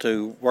able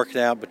to work it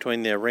out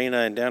between the arena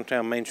and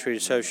Downtown Main Street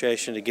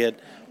Association to get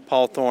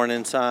Paul Thorne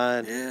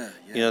inside.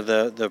 Yeah.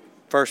 The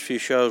first few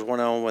shows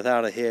went on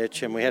without a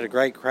hitch, and we had a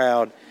great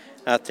crowd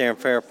out there in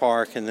Fair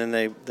Park, and then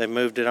they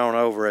moved it on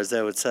over, as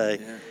they would say.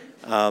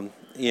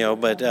 Yeah.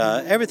 But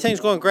everything's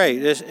going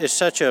great. It's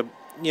such a,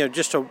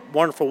 just a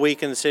wonderful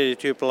week in the city of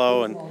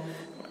Tupelo, and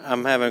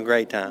I'm having a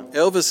great time.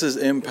 Elvis's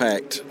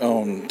impact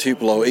on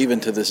Tupelo, even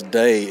to this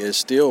day, is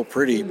still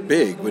pretty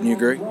big. Wouldn't you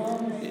agree?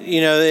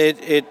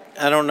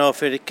 I don't know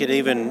if it could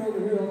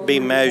even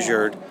be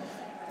measured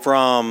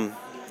from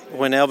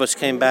when Elvis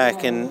came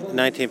back in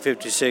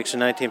 1956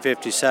 and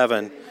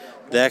 1957,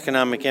 the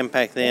economic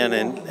impact then,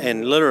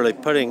 and literally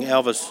putting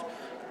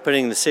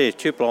the city of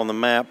Tupelo on the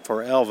map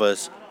for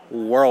Elvis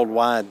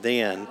worldwide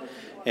then,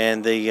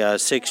 and the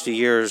 60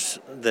 years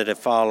that have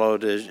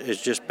followed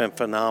has just been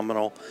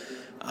phenomenal.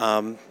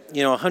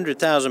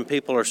 100,000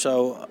 people or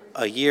so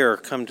a year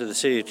come to the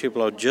city of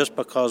Tupelo just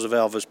because of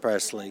Elvis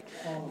Presley,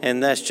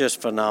 and that's just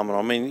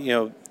phenomenal. I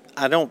mean,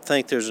 I don't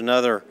think there's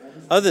another,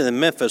 other than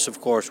Memphis, of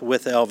course,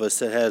 with Elvis,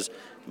 that has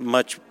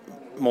much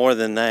more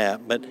than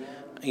that. But,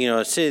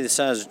 a city the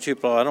size of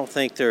Tupelo, I don't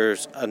think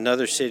there's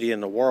another city in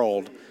the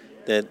world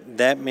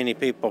that many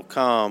people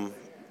come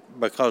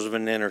because of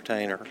an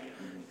entertainer.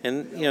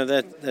 And,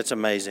 that's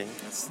amazing.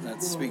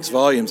 That speaks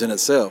volumes in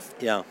itself.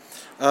 Yeah.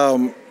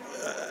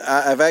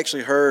 I've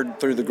actually heard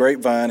through the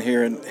grapevine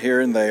here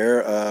and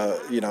there,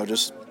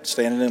 just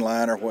standing in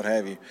line or what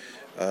have you,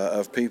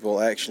 of people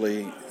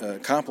actually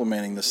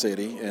complimenting the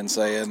city and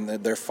saying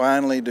that they're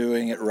finally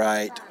doing it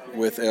right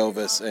with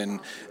Elvis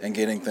and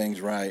getting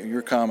things right.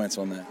 Your comments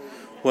on that?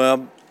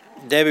 Well,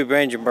 Debbie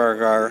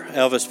Brandenburg, our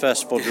Elvis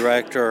Festival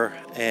director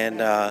and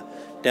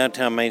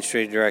Downtown Main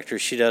Street director,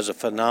 she does a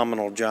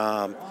phenomenal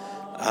job.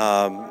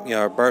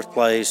 Our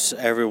birthplace,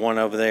 everyone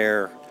over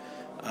there,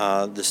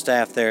 the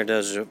staff there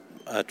does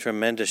a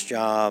tremendous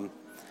job.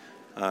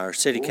 Our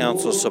city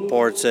council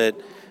supports it.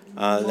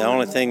 The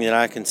only thing that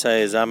I can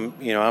say is I'm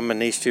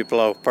an East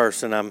Tupelo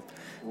person.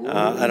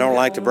 I don't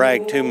like to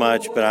brag too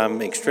much, but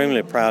I'm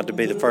extremely proud to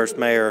be the first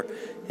mayor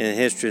in the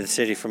history of the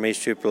city from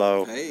East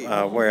Tupelo,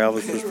 where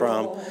Elvis was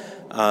from.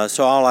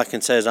 So all I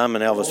can say is I'm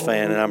an Elvis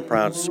fan, and I'm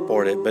proud to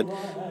support it.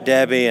 But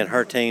Debbie and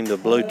her team, the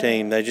Blue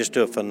Team, they just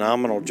do a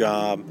phenomenal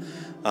job.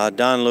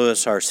 Don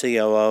Lewis, our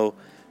COO,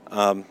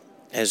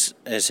 has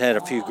had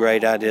a few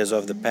great ideas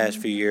over the past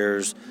few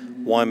years,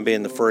 one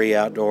being the free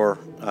outdoor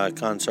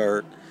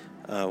concert,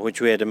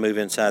 which we had to move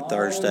inside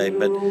Thursday.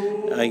 But,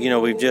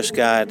 we've just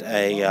got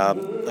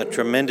a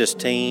tremendous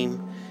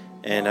team,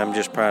 and I'm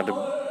just proud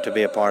to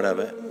be a part of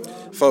it.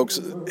 Folks,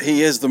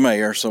 he is the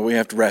mayor, so we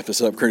have to wrap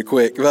this up pretty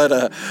quick.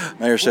 But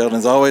Mayor Sheldon,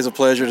 it's always a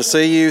pleasure to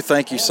see you.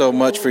 Thank you so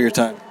much for your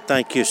time.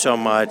 Thank you so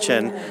much,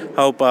 and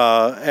hope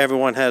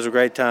everyone has a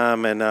great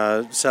time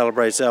and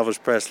celebrates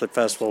Elvis Presley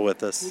Festival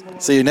with us.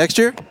 See you next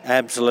year?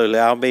 Absolutely.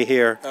 I'll be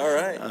here. All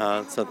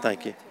right. So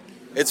thank you.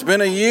 It's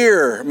been a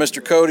year,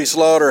 Mr. Cody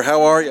Slaughter.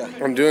 How are you?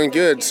 I'm doing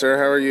good, sir.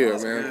 How are you,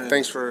 man?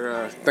 Thanks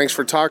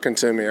for talking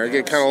to me. I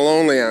get kind of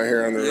lonely out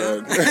here on the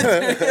road.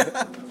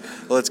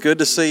 Well, it's good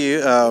to see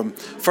you.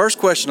 First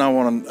question I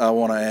want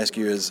to ask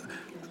you is,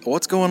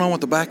 what's going on with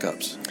the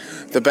backups?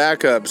 The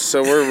backups.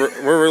 So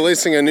we're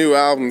releasing a new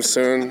album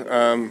soon.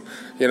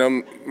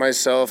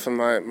 Myself and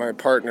my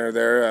partner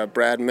there,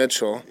 Brad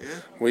Mitchell.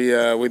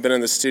 We've been in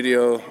the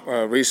studio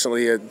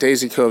recently at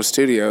Daisy Cove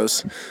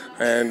Studios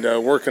and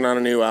working on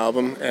a new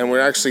album. And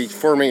we're actually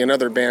forming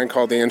another band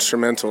called The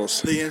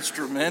Instrumentals. The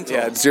Instrumentals.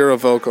 Yeah, zero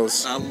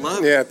vocals. I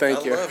love it. Yeah,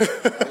 thank you. I love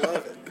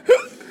it.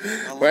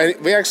 Well,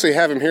 we actually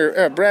have him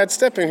here. Brad,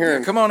 step in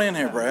here. Come on in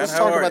here, Brad. Let's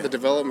talk about the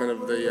development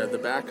of the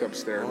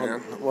backups there,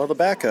 man. Well, the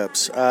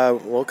backups.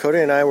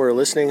 Cody and I were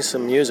listening to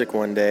some music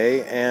one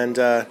day, and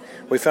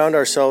we found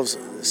ourselves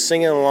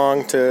singing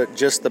along to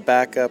just the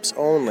backups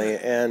only.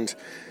 And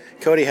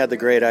Cody had the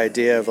great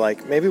idea of,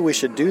 maybe we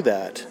should do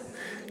that.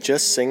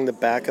 Just sing the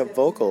backup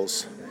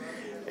vocals.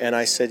 And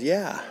I said,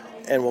 yeah,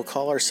 and we'll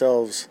call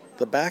ourselves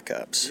the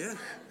Backups. Yeah.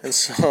 And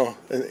so,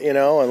 and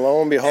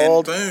lo and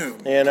behold, and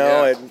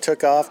boom. It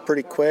took off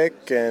pretty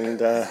quick, and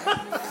we're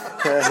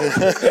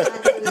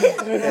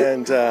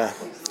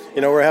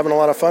having a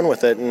lot of fun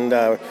with it, and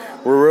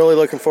we're really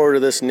looking forward to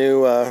this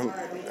new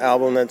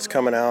album that's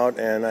coming out,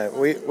 and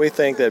we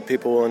think that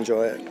people will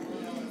enjoy it.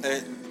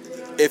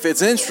 If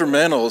it's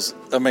instrumentals,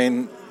 I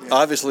mean,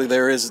 obviously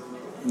there is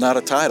not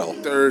a title.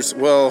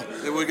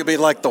 It could be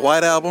like the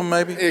White Album,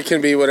 maybe. It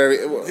can be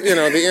whatever.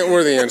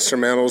 We're the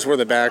instrumentals. We're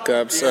the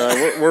backups.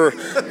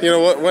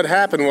 What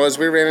happened was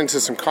we ran into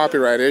some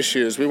copyright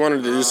issues. We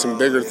wanted to do some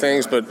bigger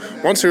things, but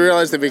once we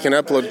realized that we can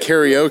upload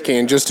karaoke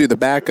and just do the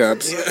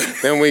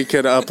backups, then we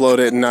could upload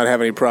it and not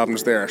have any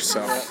problems there.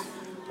 So.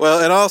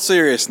 Well, in all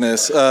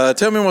seriousness,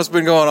 tell me what's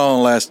been going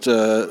on last.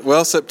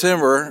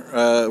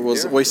 September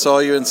we saw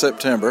you in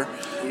September,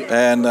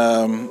 and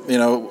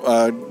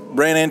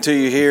ran into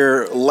you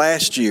here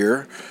last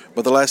year,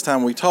 but the last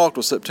time we talked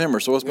was September.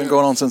 So what's been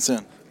going on since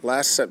then?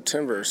 Last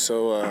September.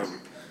 So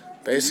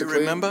basically, do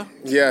you remember?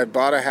 Yeah, I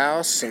bought a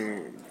house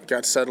and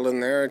got settled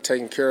in there,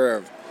 taking care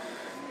of,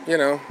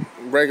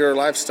 regular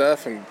life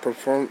stuff and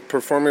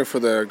performing for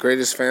the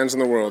greatest fans in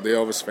the world, the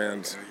Elvis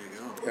fans. There you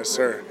go. Yes,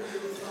 sir.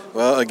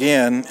 Well,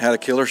 again, had a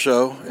killer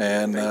show,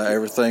 and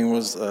everything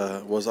was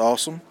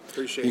awesome.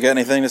 Appreciate you got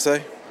anything to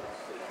say?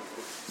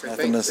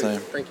 Nothing to say.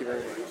 Thank you very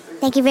much.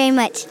 Thank you very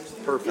much.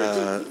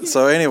 Perfect.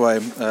 So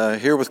anyway,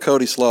 here with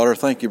Cody Slaughter.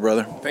 Thank you,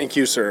 brother. Thank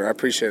you, sir. I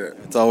appreciate it.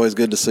 It's always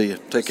good to see you.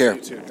 Take care.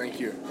 You too. Thank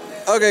you.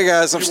 Okay,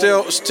 guys, I'm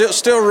still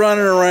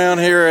running around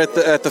here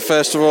at the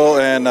festival,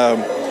 and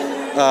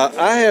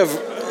I have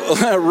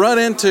run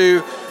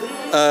into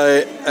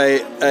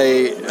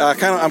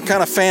I'm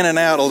kind of fanning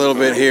out a little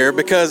bit here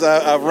because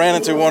I've ran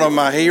into one of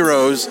my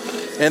heroes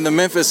in the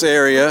Memphis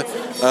area.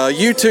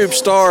 YouTube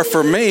star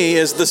for me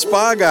is the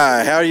Spa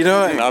Guy. How are you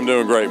doing? I'm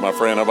doing great, my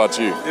friend. How about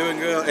you? Doing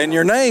good. And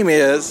your name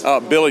is?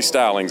 Billy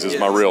Stallings is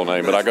my real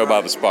name, but I go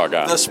by the Spa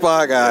Guy. The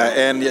Spa Guy.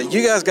 And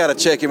you guys got to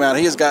check him out.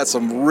 He has got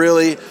some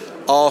really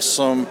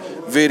awesome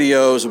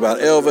videos about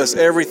Elvis,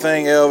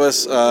 everything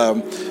Elvis.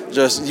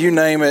 Just you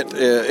name it,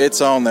 it's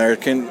on there.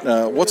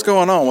 What's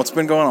going on? What's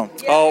been going on?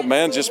 Oh,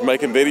 man, just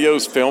making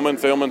videos,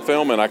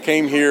 filming. I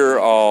came here,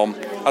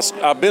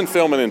 I've been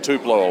filming in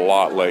Tupelo a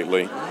lot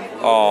lately.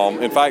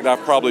 In fact,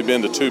 I've probably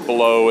been to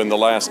Tupelo in the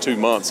last 2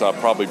 months. I've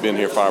probably been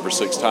here 5 or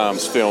 6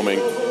 times filming.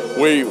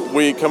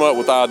 We come up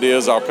with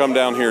ideas. I'll come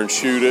down here and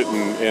shoot it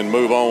and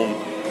move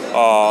on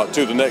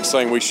to the next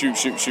thing. We shoot.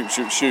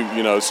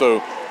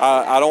 So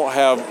I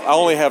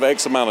only have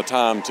X amount of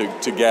time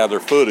to gather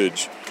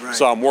footage. Right.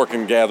 So I'm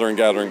working, gathering,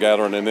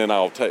 and then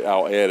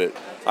I'll edit.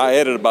 I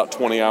edit about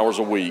 20 hours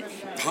a week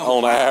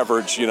on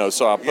average,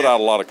 so I put out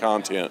a lot of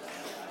content.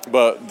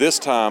 But this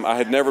time, I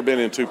had never been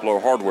in Tupelo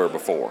hardware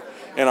before.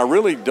 And I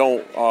really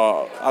don't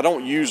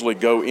usually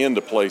go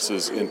into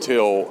places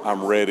until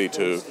I'm ready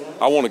to.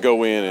 I want to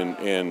go in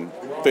and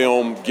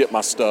film, get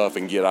my stuff,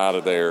 and get out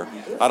of there.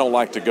 I don't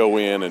like to go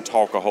in and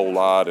talk a whole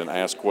lot and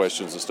ask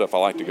questions and stuff. I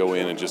like to go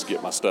in and just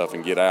get my stuff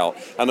and get out.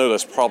 I know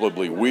that's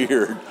probably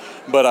weird,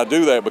 but I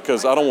do that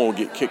because I don't want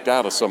to get kicked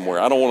out of somewhere.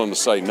 I don't want them to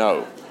say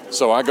no.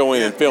 So I go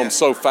in and film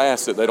so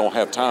fast that they don't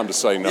have time to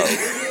say no.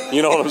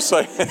 You know what I'm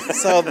saying?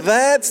 So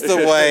that's the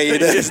way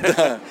it is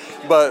done.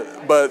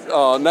 But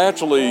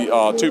naturally,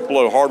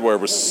 Tupelo hardware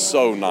was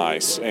so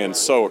nice and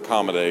so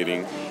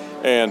accommodating.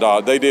 And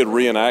they did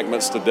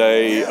reenactments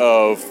today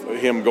of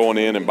him going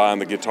in and buying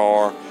the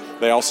guitar.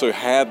 They also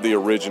had the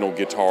original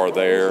guitar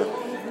there.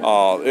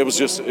 It was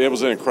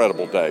an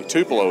incredible day.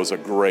 Tupelo is a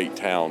great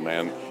town,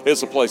 man.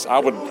 It's a place I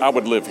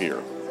would live here.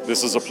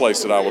 This is a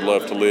place that I would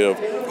love to live.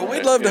 Well,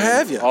 we'd love to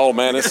have you. Oh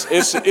man,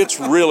 it's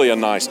really a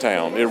nice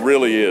town. It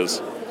really is.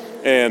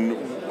 And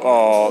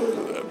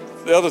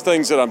the other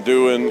things that I'm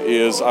doing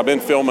is I've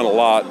been filming a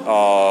lot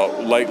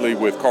lately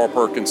with Carl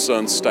Perkins'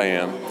 son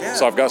Stan. Yeah.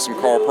 So I've got some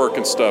Carl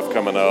Perkins stuff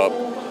coming up,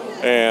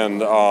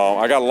 and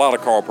I got a lot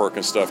of Carl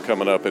Perkins stuff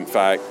coming up, in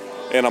fact.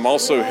 And I'm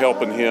also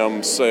helping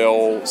him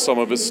sell some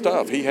of his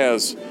stuff. He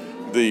has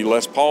the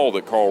Les Paul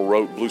that Carl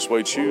wrote Blue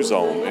Suede Shoes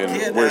on,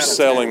 and we're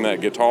selling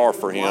that guitar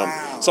for him.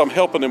 Wow. So I'm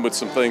helping him with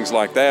some things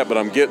like that, but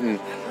I'm getting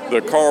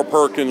the Carl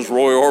Perkins,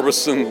 Roy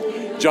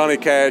Orbison, Johnny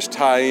Cash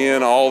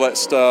tie-in, all that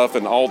stuff,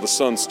 and all the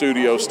Sun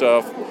Studio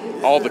stuff,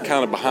 all the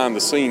kind of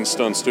behind-the-scenes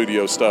Sun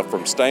Studio stuff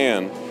from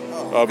Stan,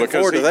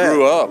 because he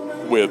grew up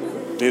with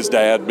his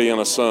dad being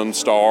a Sun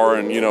star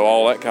and,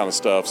 all that kind of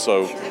stuff.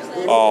 So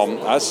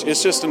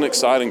it's just an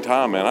exciting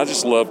time, man. I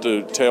just love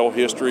to tell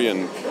history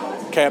and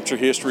capture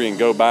history and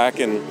go back.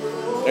 And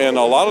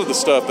a lot of the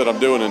stuff that I'm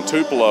doing in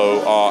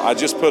Tupelo, I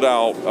just put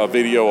out a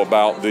video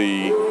about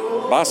the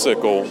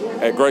bicycle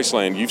at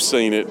Graceland. You've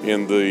seen it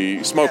in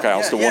the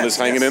smokehouse, the one that's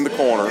hanging in the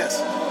corner.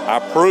 Yes. I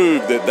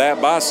proved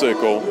that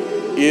bicycle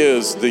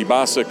is the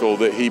bicycle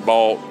that he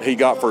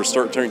got for his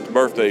 13th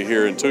birthday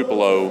here in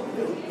Tupelo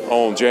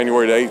on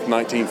January 8th,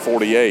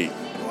 1948.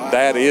 Wow.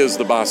 That is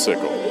the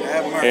bicycle.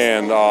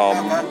 And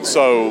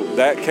so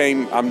that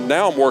came, I'm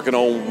working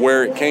on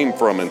where it came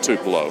from in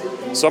Tupelo.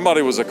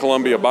 Somebody was a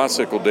Columbia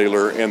bicycle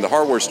dealer, and the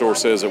hardware store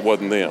says it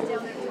wasn't them.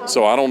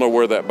 So I don't know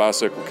where that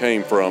bicycle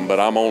came from, but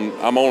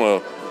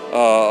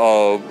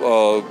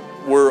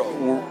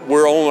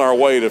we're on our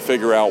way to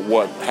figure out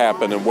what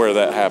happened and where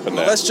that happened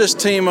at. Let's just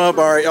team up.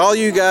 All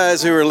you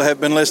guys who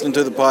have been listening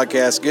to the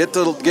podcast, get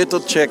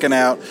to checking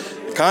out.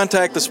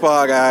 Contact the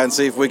Spa Guy and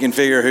see if we can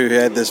figure who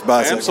had this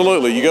bicycle.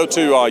 Absolutely. You go to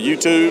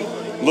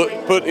YouTube,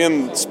 put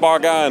in Spa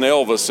Guy and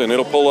Elvis, and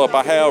it'll pull up.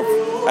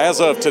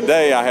 As of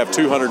today, I have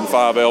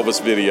 205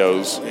 Elvis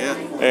videos. Yeah.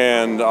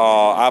 And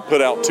I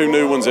put out 2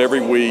 new ones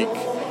every week.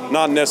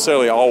 Not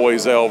necessarily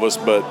always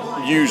Elvis, but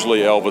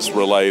usually Elvis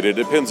related.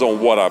 It depends on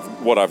what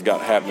I've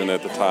got happening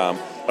at the time.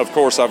 Of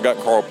course, I've got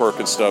Carl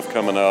Perkins stuff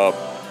coming up.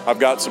 I've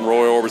got some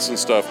Roy Orbison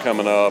stuff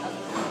coming up,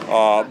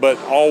 but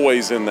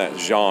always in that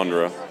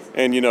genre.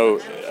 And,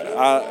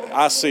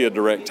 I see a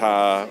direct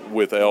tie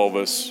with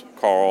Elvis,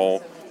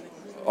 Carl,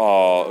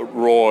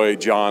 Roy,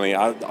 Johnny.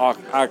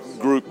 I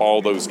group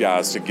all those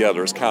guys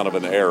together as kind of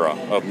an era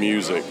of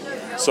music.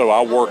 So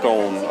I work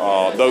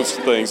on those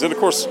things. And, of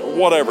course,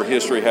 whatever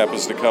history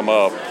happens to come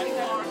up.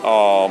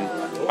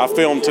 I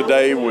filmed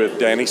today with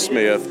Danny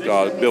Smith,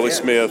 Billy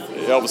Smith,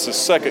 Elvis's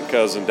second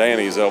cousin.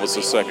 Danny is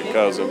Elvis's second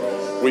cousin.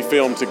 We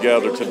filmed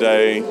together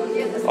today.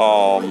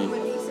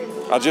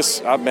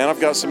 I've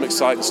got some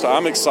exciting stuff.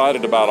 I'm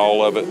excited about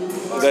all of it.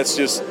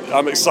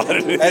 I'm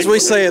excited. As we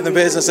say in the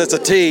business, it's a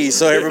tease,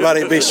 so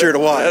everybody be sure to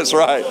watch. That's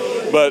right.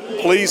 But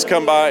please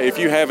come by. If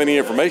you have any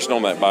information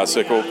on that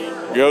bicycle,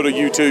 go to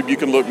YouTube. You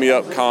can look me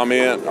up,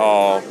 comment,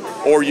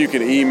 or you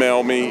can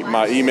email me.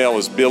 My email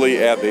is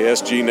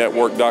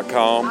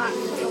billy@thesgnetwork.com.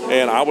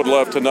 And I would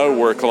love to know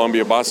where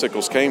Columbia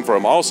bicycles came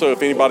from. Also,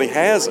 if anybody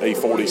has a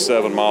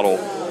 47 model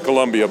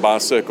Columbia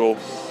bicycle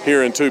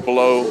here in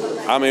Tupelo,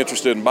 I'm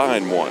interested in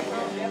buying one.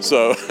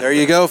 So there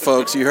you go,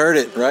 folks. You heard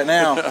it right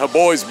now. A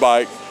boy's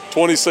bike,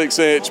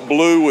 26-inch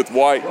blue with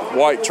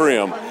white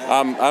trim.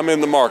 I'm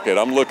in the market.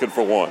 I'm looking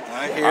for one.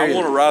 I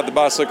want to ride the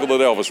bicycle that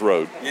Elvis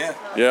rode. Yeah.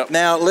 Yeah.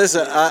 Now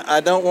listen, I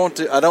don't want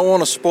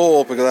to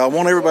spoil, because I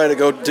want everybody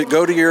to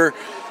go to your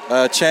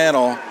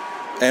channel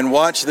and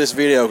watch this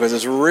video, because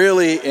it's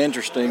really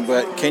interesting.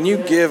 But can you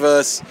give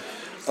us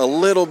a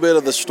little bit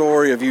of the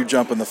story of you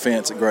jumping the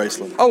fence at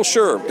Graceland? Oh,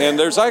 sure. And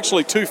there's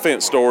actually 2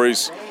 fence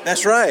stories.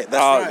 That's right.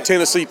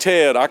 Tennessee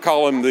Ted, I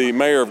call him the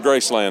mayor of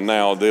Graceland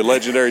now, the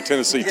legendary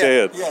Tennessee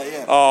Ted.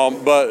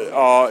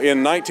 But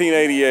in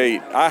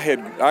 1988,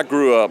 I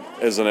grew up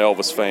as an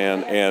Elvis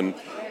fan, and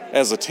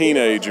as a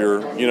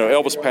teenager,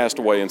 Elvis passed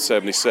away in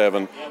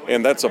 77,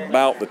 and that's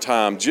about the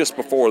time, just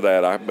before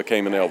that, I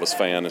became an Elvis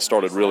fan and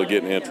started really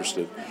getting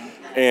interested.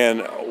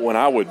 And when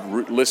I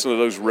would listen to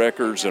those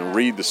records and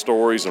read the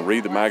stories and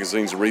read the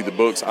magazines and read the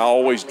books, I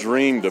always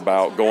dreamed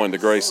about going to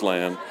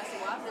Graceland.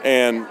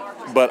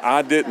 But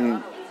I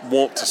didn't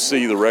want to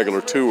see the regular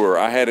tour.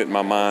 I had it in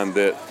my mind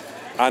that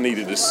I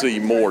needed to see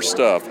more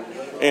stuff.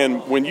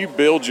 And when you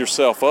build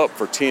yourself up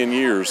for 10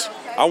 years,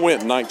 I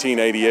went in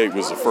 1988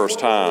 was the first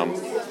time.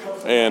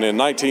 And in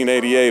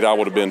 1988, I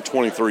would have been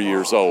 23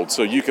 years old.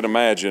 So you can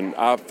imagine,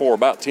 for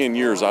about 10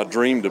 years, I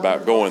dreamed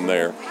about going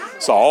there.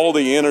 So all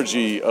the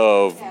energy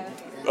of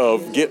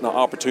getting an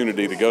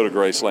opportunity to go to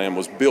Graceland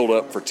was built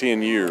up for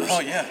 10 years. Oh,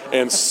 yeah.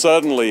 And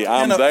suddenly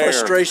I'm there.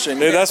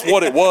 Frustration. And that's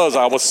what it was.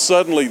 I was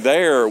suddenly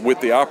there with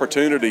the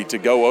opportunity to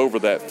go over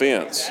that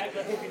fence.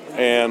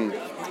 And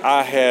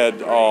I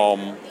had, I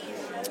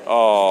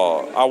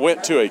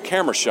went to a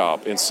camera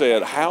shop and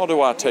said, how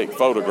do I take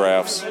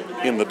photographs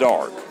in the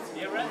dark?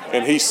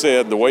 And he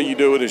said, the way you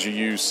do it is you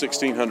use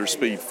 1600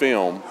 speed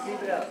film,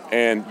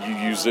 and you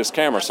use this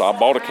camera. So I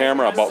bought a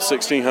camera, I bought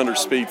 1600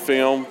 speed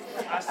film,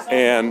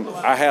 and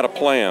I had a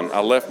plan. I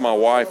left my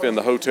wife in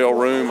the hotel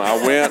room.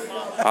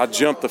 I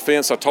jumped the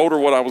fence. I told her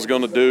what I was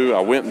going to do.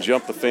 I went and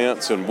jumped the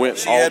fence and went.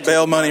 She had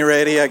bail money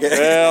ready, I guess.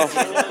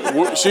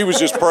 Well, she was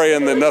just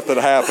praying that nothing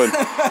happened.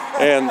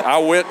 And I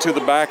went to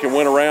the back and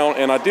went around,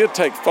 and I did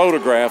take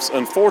photographs.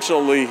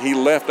 Unfortunately, he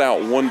left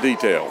out one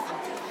detail.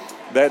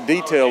 That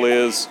detail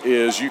is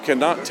you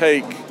cannot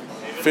take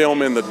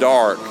film in the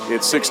dark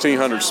at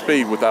 1600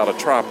 speed without a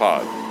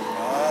tripod.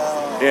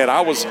 And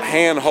I was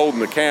hand holding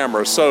the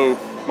camera, so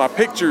my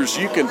pictures,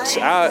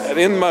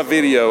 in my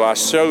video, I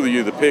show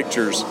you the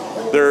pictures.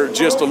 They're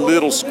just a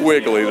little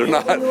squiggly. They're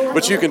not,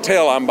 but you can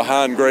tell I'm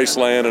behind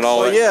Graceland and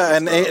all that. Yeah,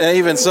 and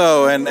even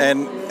so, and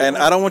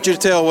I don't want you to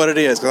tell what it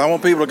is, because I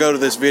want people to go to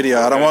this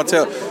video. I don't want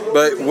to tell,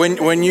 but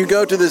when you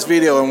go to this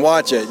video and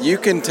watch it, you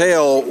can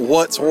tell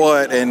what's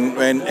what and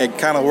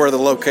kind of where the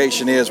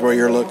location is where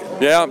you're looking.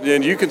 Yeah,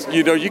 and you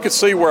can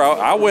see where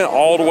I went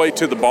all the way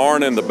to the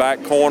barn in the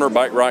back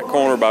right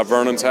corner by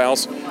Vernon's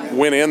house.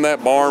 Went in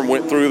that barn,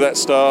 went through that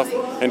stuff,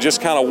 and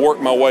just kind of worked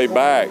my way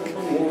back.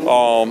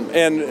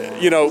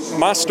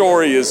 My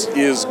story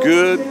is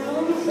good.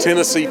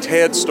 Tennessee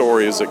Ted's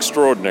story is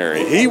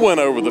extraordinary. He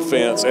went over the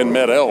fence and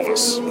met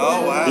Elvis.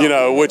 Oh,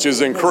 wow. Which is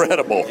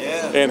incredible.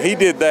 Yeah. And he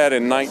did that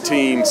in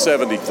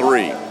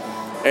 1973.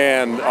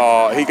 And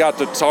he got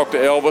to talk to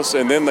Elvis,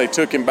 and then they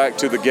took him back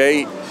to the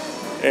gate,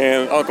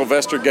 and Uncle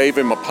Vester gave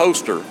him a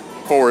poster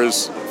for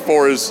his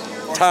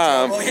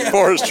time,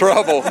 for his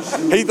trouble.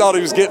 He thought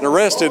he was getting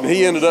arrested, and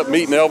he ended up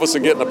meeting Elvis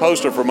and getting a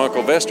poster from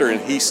Uncle Vester,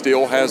 and he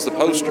still has the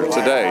poster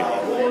today.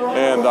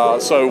 And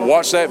so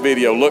watch that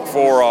video. Look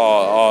for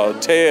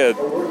Ted.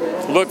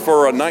 Look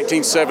for a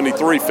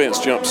 1973 fence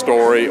jump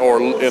story,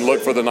 and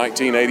look for the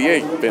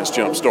 1988 fence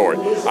jump story.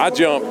 I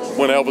jumped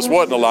when Elvis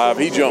wasn't alive.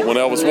 He jumped when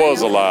Elvis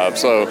was alive.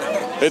 So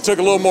It took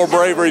a little more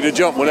bravery to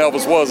jump when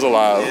Elvis was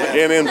alive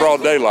and in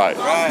broad daylight.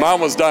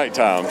 Mine was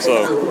nighttime,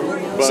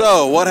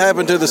 So, what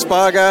happened to the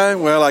Spa Guy?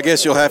 Well, I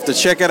guess you'll have to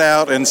check it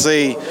out and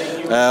see.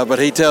 But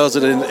he tells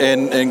it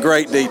in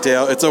great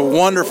detail. It's a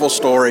wonderful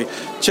story.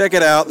 Check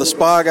it out, The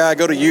Spa Guy.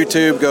 Go to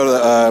YouTube. Go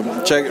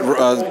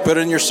to put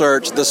in your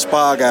search, The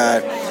Spa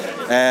Guy,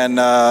 and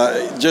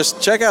just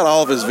check out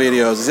all of his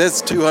videos.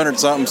 It's 200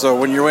 something. So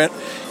when you're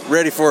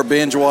ready for a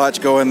binge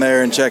watch, go in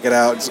there and check it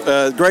out. It's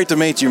great to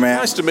meet you, man.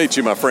 Nice to meet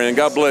you, my friend.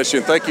 God bless you,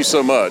 and thank you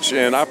so much.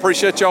 And I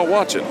appreciate y'all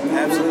watching.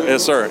 Absolutely.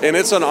 Yes, sir. And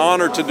it's an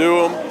honor to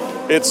do them.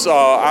 It's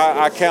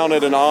I count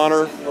it an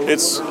honor.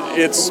 It's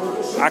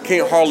I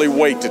can't hardly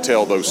wait to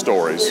tell those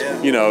stories.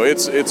 You know,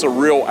 it's a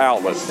real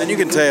outlet. And you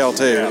can tell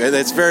too. Yeah.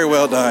 It's very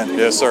well done.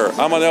 Yes, sir.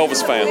 I'm an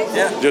Elvis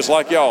fan, just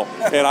like y'all.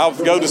 And I'll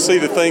go to see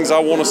the things I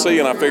want to see,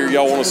 and I figure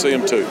y'all want to see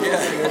them too.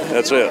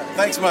 That's it.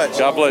 Thanks much.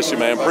 God bless you,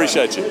 man.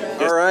 Appreciate you.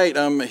 All right,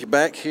 I'm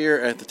back here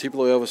at the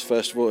Tupelo Elvis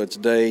Festival. It's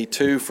day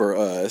 2 for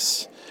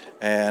us.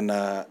 And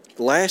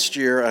last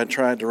year I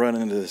tried to run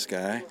into this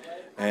guy,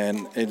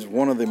 and it's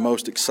one of the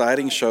most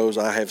exciting shows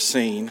I have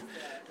seen.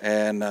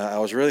 And I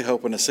was really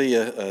hoping to see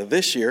you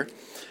this year,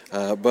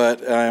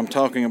 but I am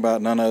talking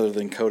about none other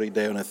than Cody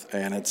Donath,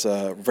 and it's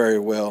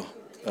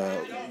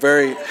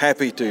very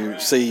happy to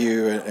see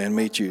you and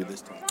meet you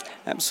this time.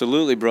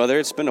 Absolutely, brother.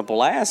 It's been a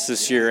blast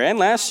this year and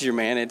last year,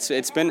 man.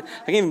 It's been,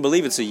 I can't even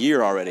believe it's a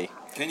year already.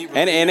 Can you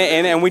believe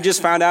and we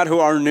just found out who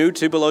our new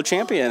Tupelo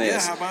champion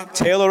is. How about that?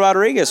 Taylor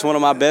Rodriguez, one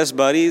of my best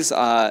buddies,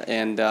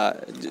 and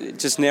it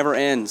just never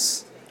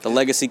ends. The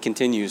legacy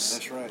continues.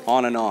 That's right.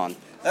 On and on.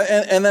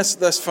 And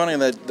that's funny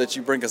that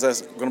you bring, because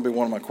that's going to be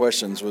one of my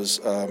questions was,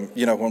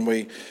 when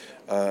we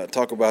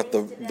talk about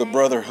the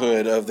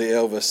brotherhood of the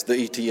Elvis, the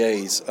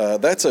ETAs,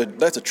 that's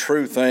a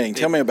true thing.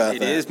 Tell me about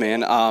that. It is,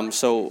 man.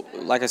 So,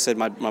 like I said,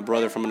 my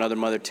brother from another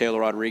mother, Taylor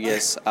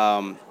Rodriguez,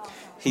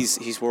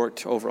 he's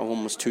worked over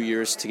almost 2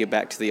 years to get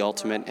back to the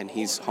Ultimate, and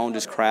he's honed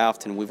his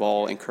craft, and we've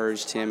all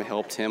encouraged him,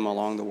 helped him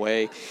along the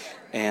way.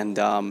 And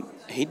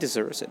he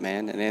deserves it,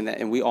 man.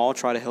 And we all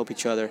try to help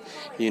each other,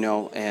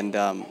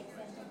 and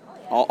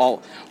it's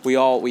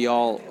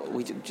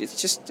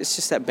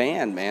just that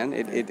band, man.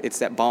 It's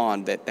that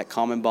bond, that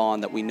common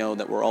bond that we know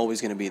that we're always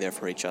going to be there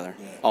for each other,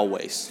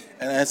 always.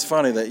 And it's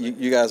funny that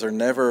you guys are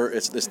never.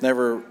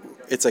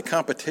 It's a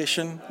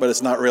competition, but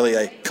it's not really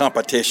a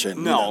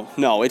competition.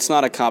 No, it's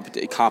not a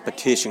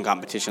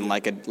competition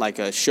like a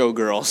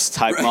showgirls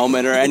type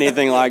moment or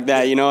anything like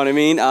that. You know what I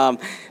mean? Or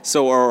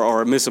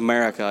Miss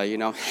America.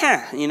 You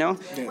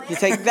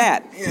take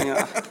that.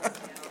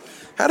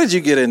 How did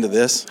you get into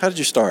this? How did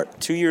you start?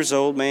 2 years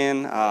old,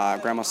 man.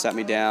 Grandma sat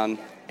me down,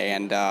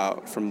 and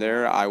from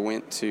there I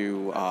went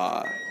to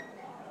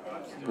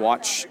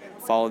watch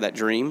Follow That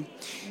Dream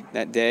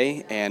that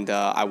day, and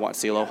I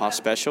watched the Aloha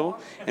special,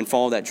 and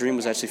Follow That Dream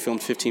was actually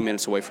filmed 15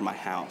 minutes away from my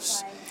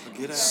house.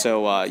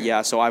 So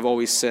so I've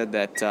always said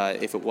that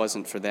if it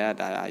wasn't for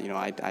that,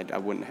 I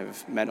wouldn't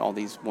have met all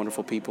these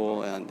wonderful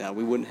people, and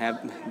we wouldn't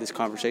have this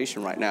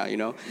conversation right now.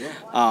 And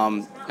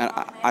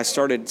I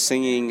started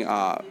singing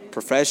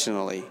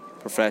professionally,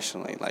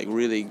 like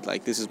really,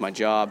 like this is my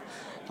job,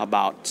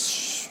 about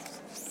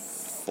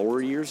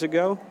 4 years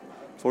ago.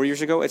 4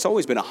 years ago. It's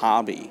always been a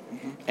hobby,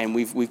 and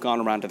we've gone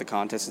around to the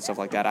contests and stuff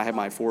like that. I had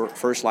my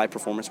first live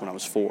performance when I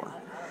was 4.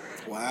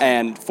 Wow.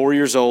 And 4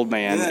 years old,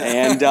 man,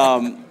 and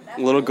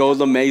little gold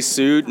lame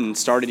suit, and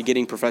started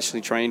getting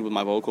professionally trained with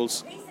my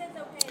vocals.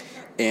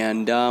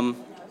 And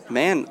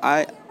man,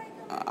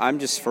 I'm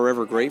just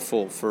forever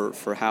grateful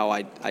for how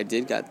I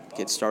did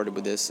get started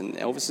with this. And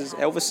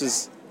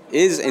Elvis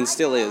is and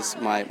still is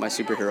my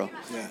superhero,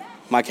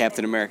 my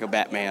Captain America,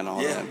 Batman,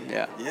 all that.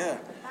 Yeah.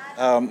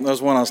 That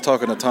was when I was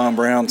talking to Tom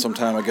Brown some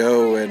time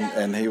ago,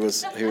 and he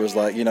was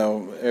like,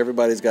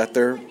 everybody's got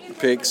their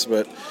picks,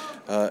 but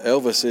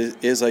Elvis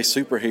is a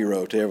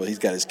superhero to everybody. He's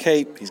got his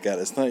cape, he's got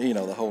his thing,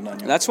 the whole nine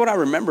yards. That's what I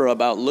remember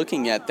about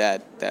looking at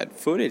that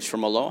footage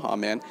from Aloha,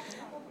 man.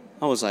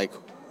 I was like,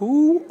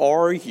 who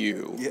are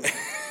you? Yeah.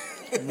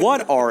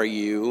 What are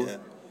you? Yeah.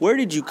 Where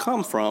did you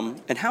come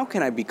from, and how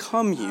can I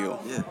become you?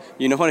 Yeah.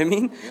 You know what I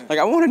mean? Yeah. Like,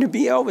 I wanted to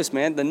be Elvis,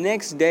 man.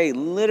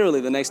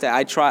 Literally the next day,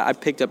 I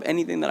picked up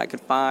anything that I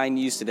could find,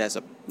 used it as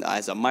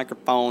a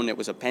microphone. It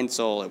was a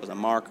pencil, it was a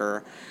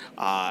marker,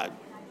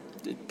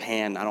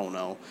 pen, I don't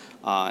know,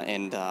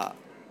 and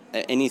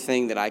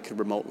anything that I could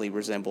remotely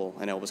resemble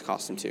an Elvis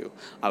costume to,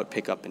 I would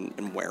pick up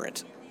and wear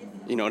it.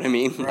 You know what I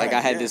mean? Right, like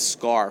I had this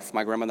scarf.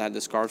 My grandmother had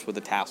this scarf with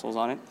the tassels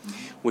on it,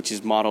 which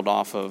is modeled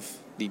off of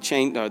the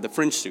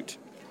fringe suit.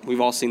 We've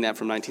all seen that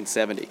from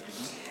 1970.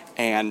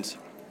 And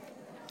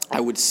I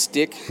would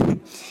stick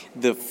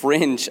the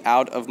fringe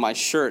out of my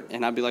shirt,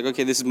 and I'd be like,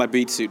 okay, this is my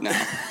bead suit now.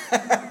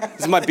 This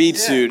is my bead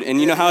suit.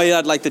 And you know how he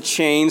had like the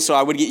chains, so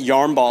I would get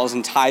yarn balls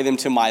and tie them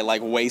to my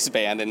like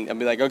waistband, and I'd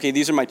be like, okay,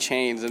 these are my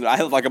chains. And I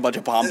have like a bunch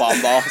of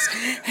pom-pom balls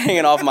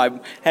hanging off my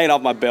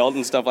belt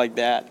and stuff like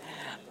that.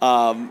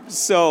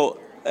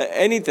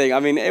 Anything. I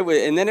mean,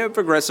 and then it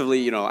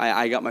progressively,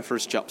 I got my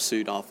first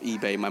jumpsuit off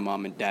eBay. My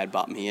mom and dad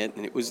bought me it,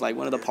 and it was like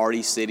one of the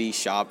Party City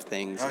shop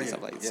things and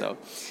stuff like that. So,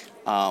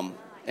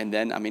 And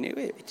then, I mean,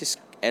 it just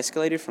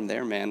escalated from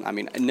there, man. I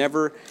mean,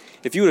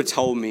 if you would have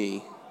told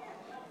me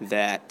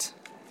that,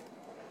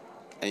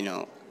 you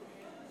know,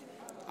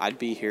 I'd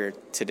be here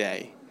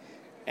today,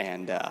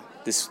 and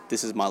this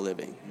is my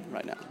living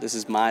right now. This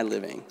is my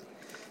living.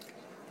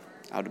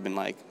 I would have been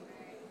like,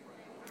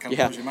 Kind of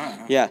blows your mind,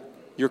 huh? yeah,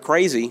 you're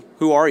crazy.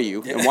 Who are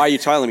you, and why are you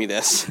telling me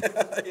this?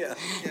 Yeah.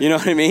 You know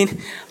what I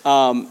mean?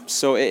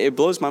 So it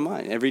blows my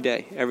mind every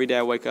day. Every day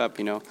I wake up,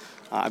 you know.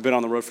 I've been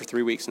on the road for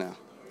 3 weeks now.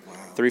 Wow.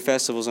 3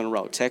 festivals in a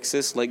row: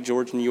 Texas, Lake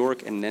George, New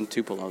York, and then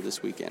Tupelo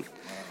this weekend. Wow.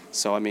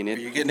 So I mean, Are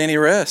you getting any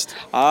rest?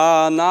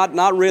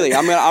 Not really.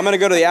 I'm gonna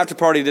go to the after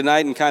party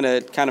tonight and kind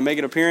of make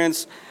an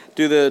appearance,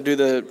 do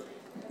the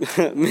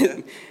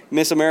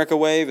Miss America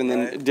wave, and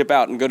then dip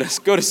out and go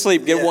to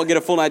sleep. Get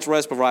a full night's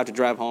rest before I have to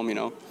drive home. You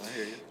know. I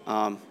hear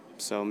you.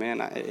 So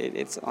man,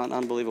 it's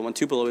unbelievable. And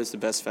Tupelo is the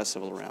best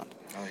festival around.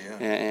 Oh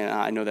yeah. And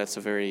I know that's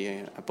a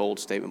very a bold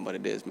statement, but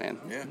it is, man.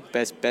 Yeah.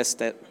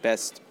 Best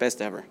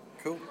ever.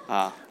 Cool.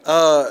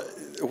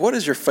 What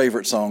is your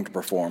favorite song to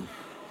perform?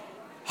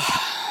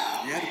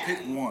 You had to pick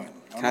one.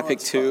 Can I pick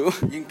two?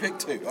 You can pick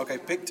two. Okay,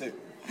 pick two.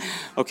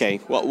 Okay.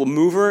 Well, we'll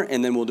move her,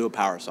 and then we'll do a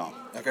power song.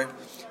 Okay.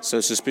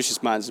 So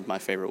Suspicious Minds is my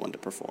favorite one to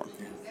perform.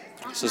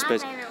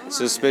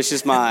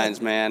 Suspicious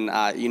Minds, man.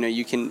 You know,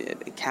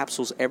 it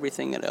capsules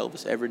everything that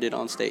Elvis ever did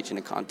on stage in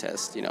a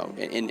contest. You know,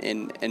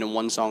 in a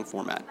one song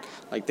format.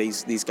 Like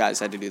these guys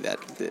had to do that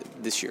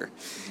this year.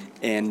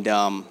 And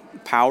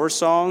power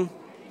song,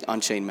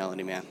 Unchained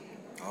Melody, man.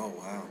 Oh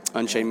wow.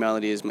 Unchained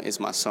Melody is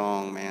my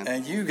song, man.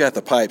 And you got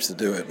the pipes to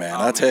do it, man.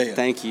 I tell you.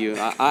 Thank you.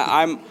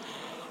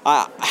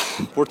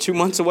 We're 2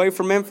 months away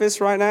from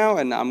Memphis right now,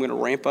 and I'm gonna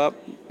ramp up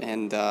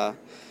and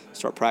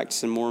start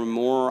practicing more and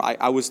more.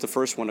 I was the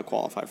first one to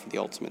qualify for the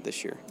Ultimate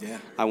this year. Yeah.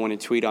 I won in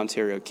Tweed,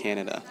 Ontario,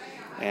 Canada,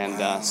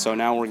 and so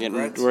now we're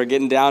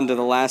getting down to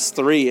the last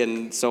 3,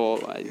 and so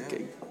I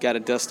got to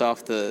dust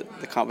off the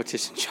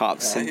competition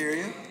chops. I hear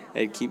you.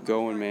 And keep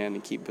going, man,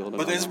 and keep building.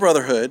 But it's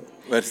brotherhood.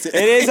 It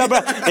is a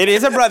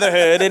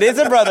brotherhood. It is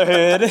a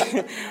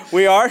brotherhood.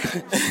 We are.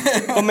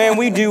 But, man,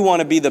 we do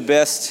want to be the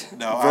best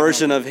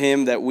version of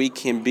him that we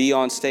can be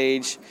on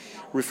stage.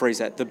 Rephrase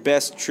that. The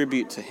best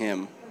tribute to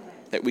him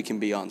that we can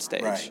be on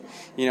stage. Right.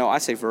 You know, I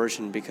say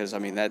version because, I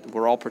mean, that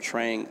we're all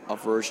portraying a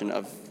version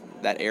of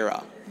that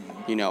era.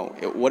 You know,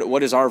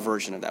 what is our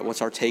version of that?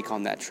 What's our take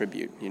on that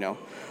tribute, you know?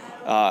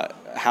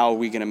 How are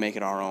we going to make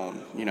it our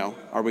own? You know,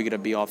 are we going to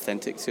be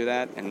authentic to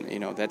that? And you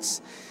know,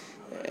 that's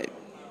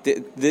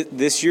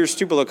this year's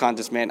Tupelo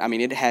contest, man. I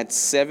mean, it had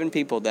 7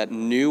 people that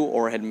knew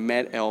or had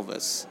met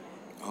Elvis.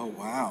 Oh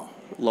wow!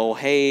 Lowell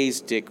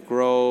Hayes, Dick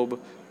Grobe,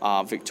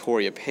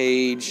 Victoria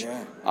Page,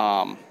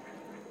 the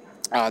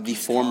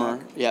former,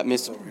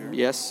 Miss.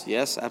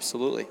 Yes,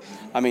 absolutely.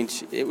 I mean,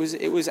 it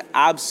was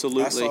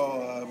absolutely. I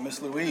saw Miss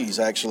Louise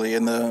actually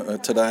in the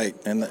today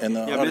in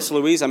the. Yeah, Miss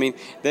Louise. I mean,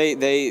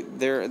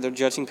 their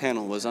judging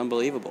panel was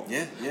unbelievable.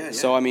 Yeah.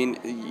 So I mean,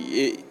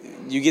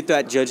 you get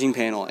that judging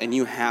panel, and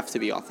you have to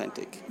be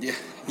authentic. Yeah.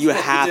 You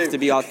have to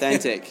be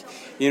authentic.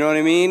 You know what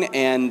I mean?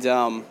 And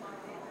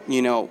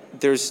you know,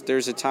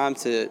 there's a time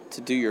to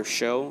do your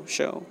show,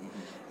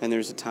 and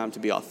there's a time to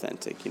be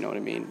authentic. You know what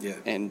I mean? Yeah.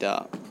 And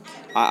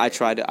I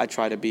try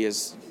to be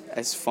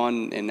as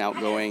fun and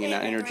outgoing and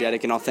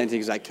energetic and authentic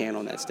as I can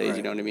on that stage. Right.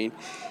 You know what I mean?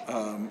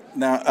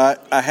 Now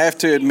I have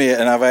to admit,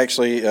 and I've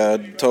actually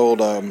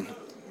told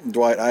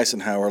Dwight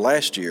Eisenhower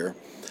last year.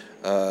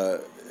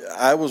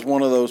 I was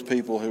one of those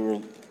people who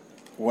were,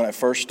 when I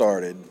first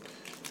started,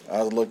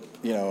 I would look,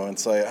 you know, and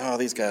say, "Oh,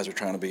 these guys are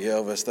trying to be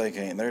Elvis. They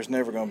can't. There's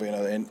never going to be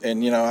another."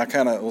 And you know, I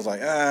kind of was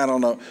like, I don't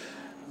know.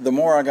 The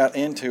more I got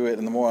into it,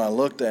 and the more I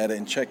looked at it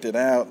and checked it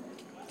out,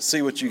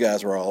 see what you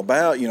guys were all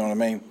about. You know what I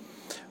mean?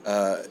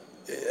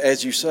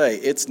 As you say,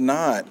 it's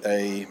not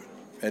a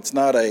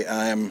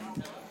I'm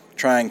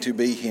trying to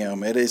be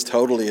him. It is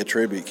totally a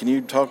tribute. Can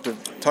you talk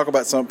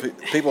about some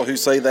people who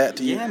say that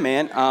to you? Yeah,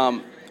 man.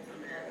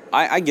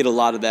 I get a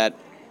lot of that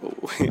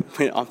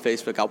on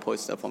Facebook. I'll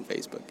post stuff on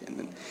Facebook, and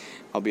then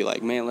I'll be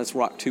like, "Man, let's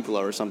rock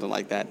Tupelo" or something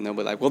like that, and they'll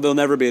be like, "Well, there'll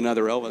never be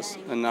another Elvis,"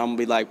 and I'm gonna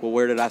be like, "Well,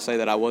 where did I say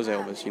that I was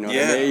Elvis?" You know what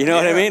I mean? You know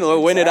what I mean?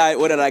 When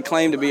did I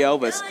claim to be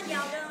Elvis?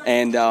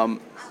 And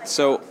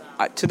so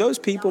to those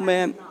people,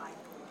 man,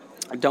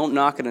 don't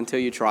knock it until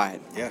you try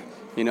it. Yeah.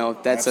 You know,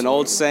 that's Absolutely. An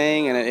old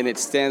saying, and it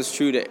stands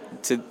true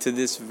to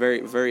this very,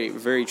 very,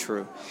 very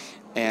true.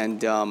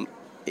 And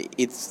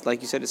it's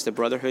like you said, it's the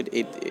brotherhood.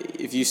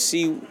 If you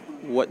see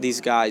what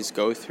these guys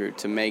go through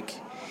to make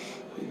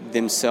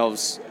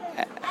themselves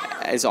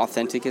as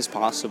authentic as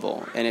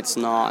possible, and it's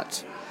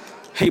not,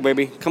 "Hey,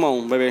 baby, come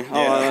on, baby,"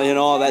 you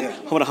know, all that,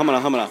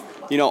 humana,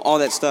 you know, all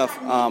that stuff.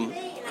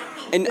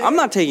 And I'm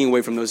not taking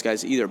away from those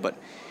guys either, but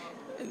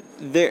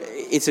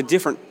it's a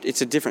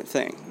different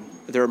thing.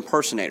 They're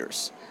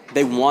impersonators.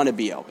 They want to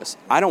be Elvis.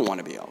 I don't want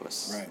to be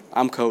Elvis. Right.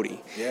 I'm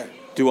Cody. Yeah.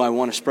 Do I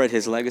want to spread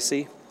his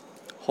legacy?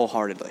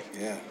 Wholeheartedly.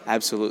 Yeah.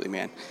 Absolutely,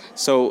 man.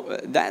 So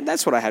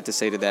that's what I have to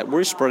say to that.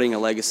 We're spreading a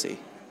legacy.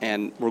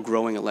 and we're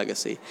growing a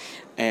legacy.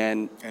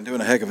 And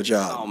doing a heck of a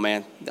job. Oh,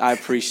 man, I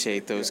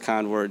appreciate those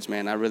kind words,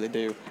 man. I really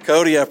do.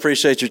 Cody, I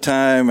appreciate your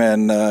time,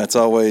 and it's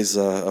always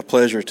a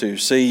pleasure to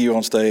see you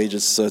on stage.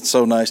 It's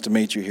so nice to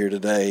meet you here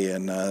today,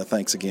 and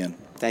thanks again.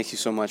 Thank you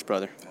so much,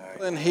 brother.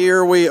 And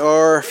here we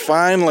are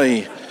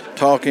finally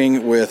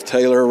talking with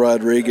Taylor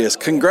Rodriguez.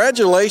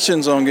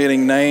 Congratulations on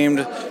getting named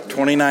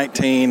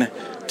 2019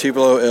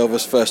 Tupelo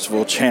Elvis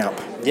Festival champ.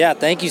 Yeah,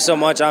 thank you so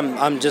much.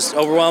 I'm just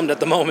overwhelmed at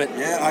the moment.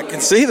 Yeah, I can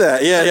see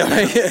that.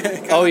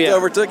 Yeah. Oh, yeah.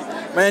 Overtook.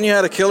 Man, you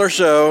had a killer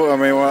show. I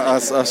mean, I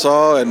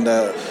saw, and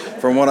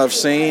from what I've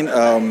seen,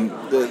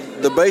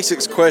 the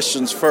basics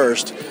questions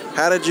first.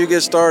 How did you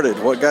get started?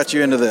 What got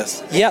you into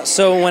this? Yeah,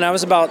 so when I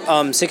was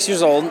about 6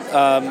 years old,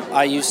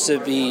 I used to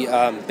be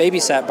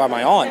babysat by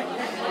my aunt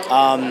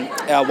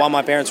while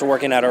my parents were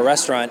working at a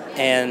restaurant,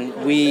 and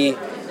we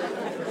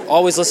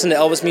always listened to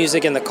Elvis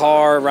music in the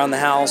car, around the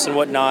house, and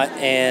whatnot,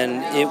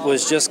 and it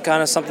was just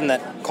kind of something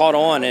that caught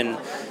on, and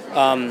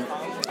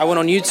I went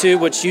on YouTube,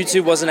 which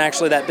YouTube wasn't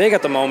actually that big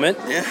at the moment.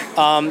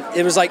 Yeah.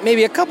 It was like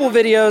maybe a couple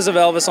videos of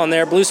Elvis on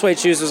there. Blue Suede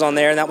Shoes was on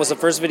there, and that was the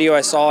first video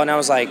I saw, and I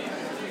was like,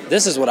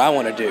 this is what I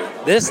want to do.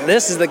 This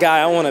is the guy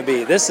I want to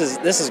be. This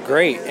is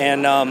great.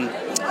 And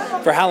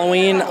for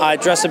Halloween, I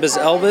dressed up as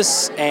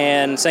Elvis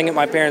and sang at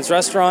my parents'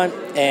 restaurant,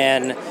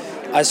 and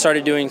I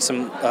started doing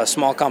some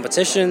small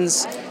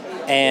competitions,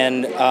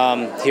 and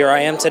here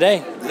I am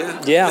today.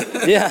 Yeah.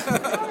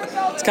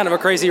 It's kind of a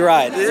crazy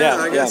ride. Yeah,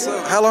 I guess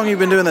so. How long have you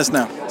been doing this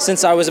now?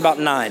 Since I was about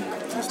 9.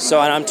 So,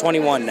 and I'm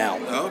 21 now.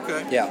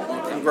 Okay. Yeah.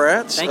 Well,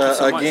 congrats. Thank you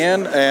so much.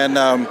 Again. And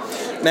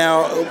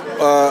now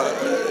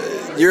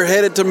you're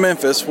headed to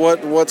Memphis.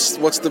 What's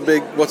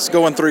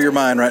going through your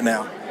mind right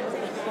now?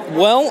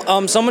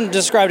 Well, someone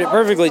described it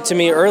perfectly to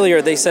me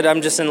earlier. They said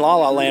I'm just in La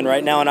La Land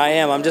right now, and I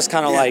am. I'm just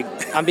kind of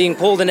like, I'm being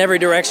pulled in every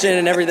direction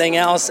and everything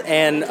else,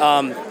 and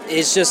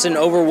it's just an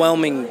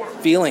overwhelming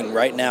feeling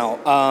right now.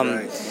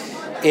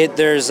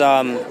 There's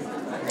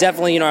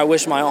definitely, I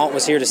wish my aunt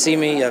was here to see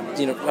me.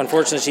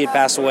 Unfortunately, she had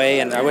passed away,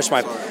 and I wish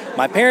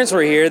my parents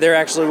were here. They're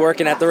actually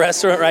working at the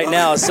restaurant right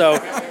now, so,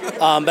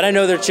 but I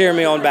know they're cheering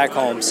me on back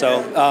home,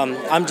 so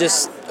I'm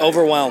just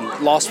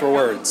overwhelmed, lost for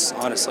words,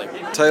 honestly.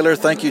 Taylor,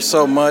 thank you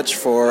so much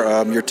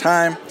for your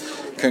time.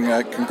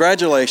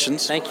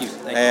 Congratulations. Thank you.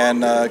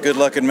 And good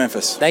luck in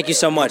Memphis. Thank you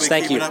so much.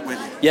 Thank you. Up with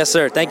you. Yes,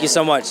 sir. Thank you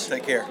so much.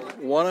 Take care.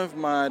 One of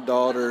my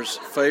daughter's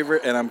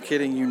favorite, and I'm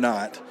kidding you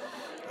not,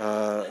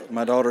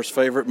 my daughter's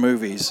favorite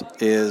movies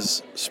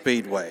is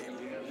Speedway.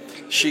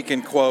 She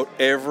can quote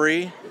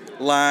every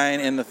line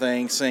in the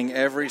thing, sing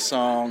every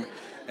song,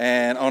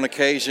 and on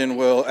occasion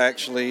will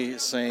actually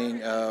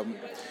sing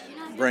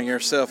Bring Your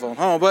Cell Phone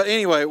Home. But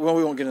anyway, well,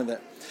 we won't get into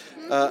that.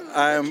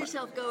 Let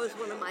Yourself Go is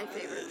one of my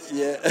favorites.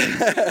 Yeah.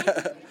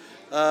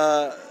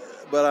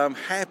 But I'm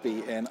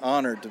happy and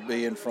honored to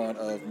be in front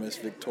of Miss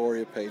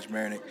Victoria Paige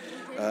Marinick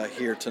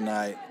here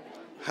tonight.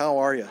 How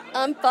are you?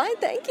 I'm fine,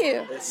 thank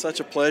you. It's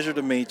such a pleasure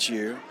to meet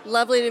you.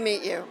 Lovely to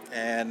meet you.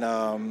 And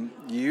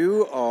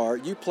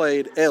you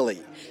played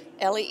Ellie.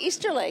 Ellie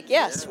Easterlake,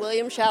 yes. Yeah.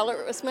 William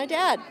Schaller was my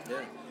dad.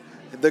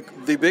 Yeah.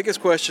 The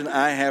biggest question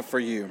I have for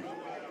you,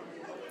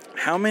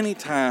 how many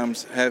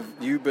times have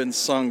you been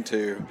sung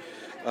to,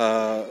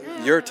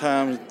 your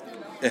time,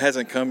 it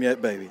hasn't come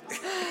yet, baby?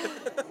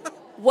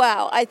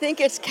 Wow, I think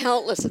it's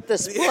countless at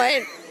this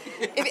point.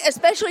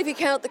 Especially if you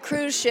count the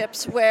cruise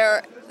ships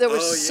where there were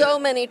so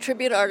many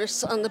tribute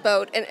artists on the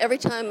boat, and every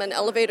time an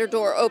elevator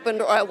door opened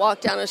or I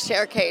walked down a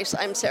staircase,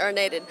 I'm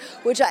serenaded,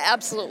 which I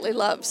absolutely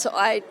love. So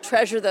I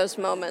treasure those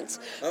moments.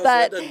 Oh, but so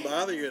that doesn't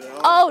bother you at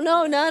all? Oh,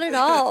 no, not at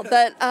all.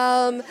 But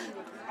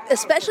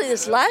especially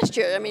this last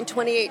year,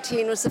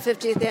 2018 was the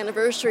 50th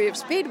anniversary of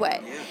Speedway.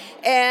 Yeah.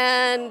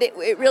 And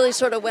it really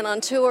sort of went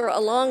on tour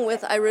along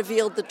with I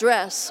revealed the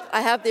dress.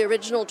 I have the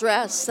original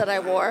dress that I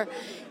wore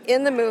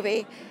in the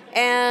movie.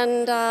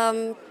 And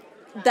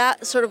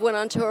that sort of went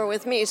on tour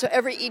with me. So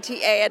every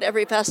ETA at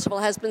every festival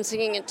has been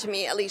singing it to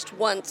me at least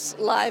once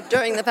live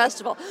during the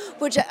festival,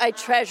 which I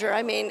treasure.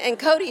 And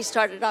Cody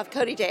started off,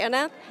 Cody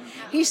Dayanath.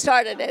 He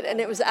started it, and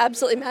it was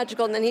absolutely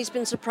magical. And then he's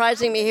been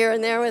surprising me here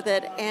and there with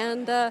it.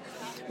 And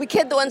we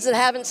kid the ones that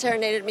haven't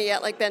serenaded me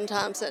yet, like Ben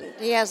Thompson.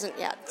 He hasn't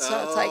yet.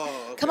 So it's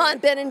like, come on,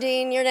 Ben and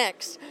Dean, you're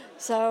next.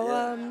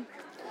 So,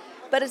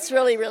 but it's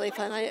really, really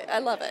fun. I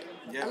love it.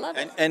 Yeah. I love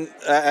it. And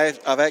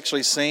I've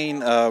actually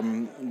seen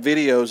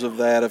videos of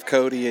that, of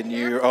Cody and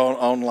you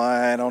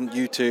online on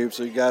YouTube.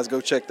 So you guys go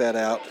check that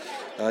out.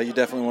 You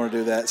definitely want to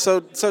do that.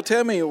 So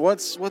tell me,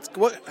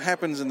 what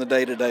happens in the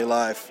day-to-day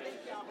life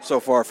so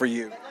far for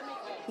you?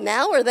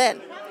 Now or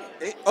then?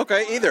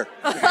 Okay, either.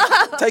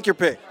 Take your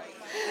pick.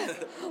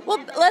 Well,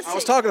 let's see. I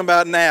was talking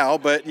about now,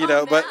 but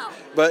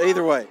but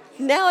either way.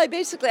 Now I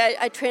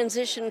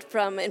transitioned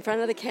from in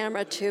front of the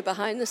camera to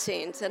behind the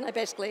scenes, and I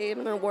basically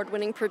am an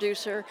award-winning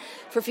producer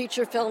for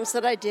feature films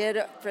that I did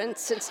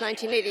since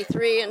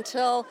 1983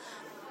 until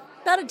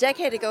about a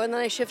decade ago, and then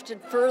I shifted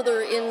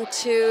further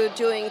into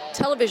doing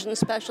television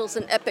specials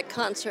and epic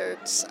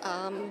concerts,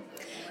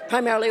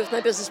 primarily with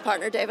my business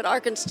partner, David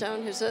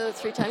Arkenstone, who's a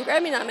 3-time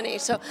Grammy nominee.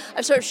 So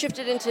I've sort of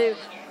shifted into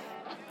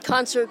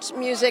concert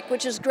music,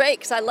 which is great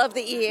because I love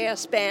the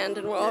EAS band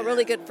and we're all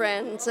really good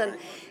friends. And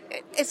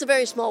it's a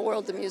very small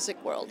world, the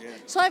music world.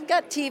 So I've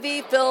got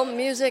TV, film,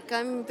 music.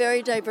 I'm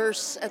very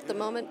diverse at the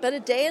moment. But a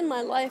day in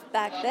my life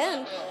back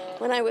then,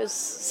 when I was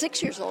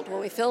 6 years old, when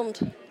we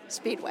filmed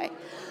Speedway.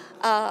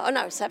 I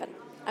was 7.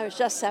 I was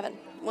just 7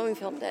 when we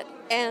filmed it.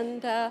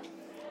 And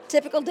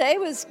typical day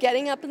was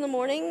getting up in the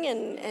morning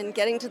and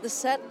getting to the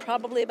set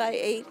probably by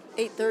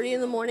 8:30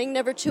 in the morning.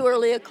 Never too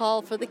early a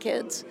call for the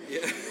kids.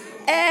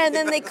 And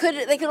then they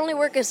could only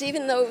work us,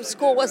 even though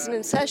school wasn't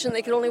in session,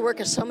 they could only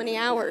work us so many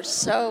hours.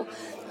 So,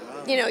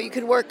 you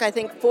could work, I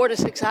think, 4 to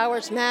 6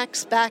 hours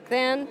max back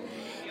then.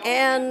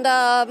 And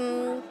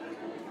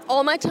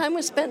all my time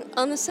was spent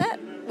on the set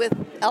with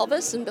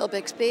Elvis and Bill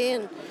Bixby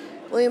and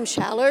William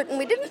Shallert. And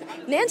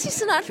Nancy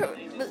Sinatra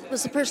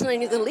was the person I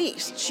knew the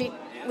least. She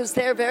was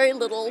there very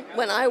little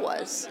when I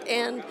was.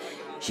 And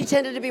she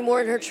tended to be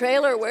more in her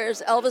trailer,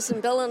 whereas Elvis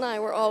and Bill and I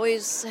were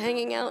always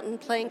hanging out and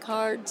playing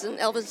cards, and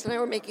Elvis and I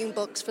were making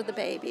books for the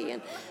baby.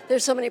 And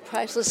there's so many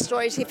priceless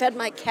stories. He fed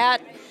my cat,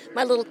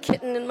 my little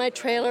kitten in my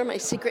trailer, my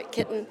secret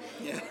kitten,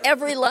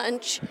 every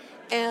lunch.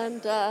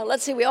 And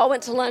we all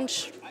went to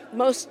lunch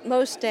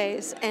most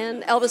days.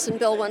 And Elvis and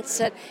Bill once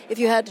said, if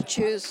you had to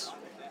choose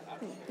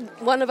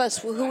one of us,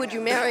 who would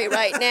you marry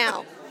right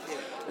now?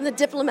 And the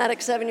diplomatic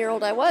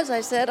 7-year-old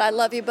I said, I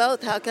love you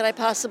both. How could I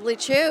possibly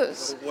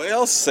choose?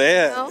 Well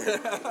said.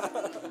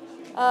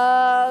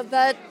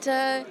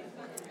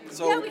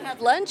 We'd have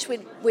lunch,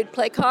 we'd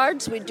play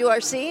cards, we'd do our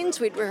scenes,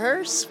 we'd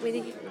rehearse,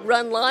 we'd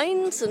run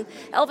lines, and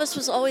Elvis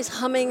was always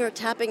humming or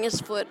tapping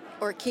his foot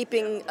or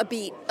keeping a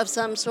beat of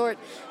some sort.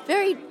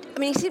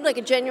 He seemed like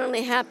a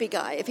genuinely happy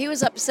guy. If he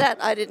was upset,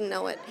 I didn't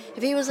know it.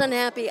 If he was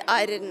unhappy,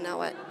 I didn't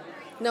know it.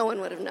 No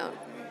one would have known.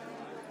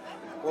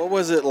 What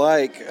was it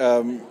like?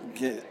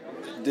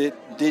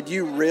 Did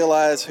you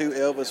realize who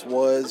Elvis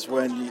was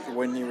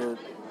when you were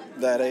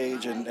that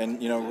age and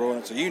growing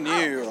up? So you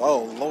knew,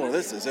 oh Lord,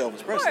 this is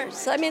Elvis Presley. Of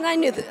course. I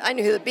knew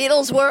who the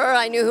Beatles were.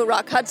 I knew who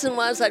Rock Hudson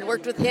was. I'd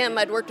worked with him.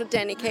 I'd worked with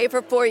Danny Kaye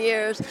for 4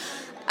 years.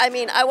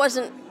 I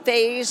wasn't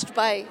fazed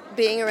by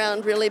being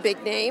around really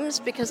big names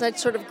because I'd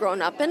sort of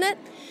grown up in it.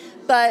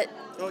 But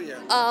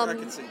I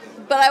can see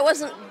that. But I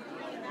wasn't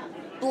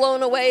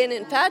blown away and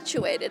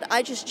infatuated.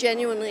 I just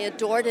genuinely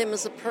adored him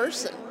as a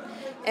person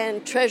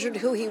and treasured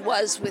who he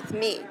was with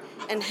me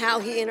and how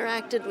he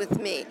interacted with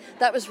me.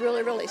 That was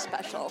really, really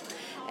special.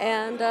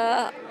 And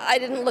I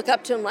didn't look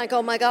up to him like,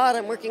 oh my God,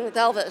 I'm working with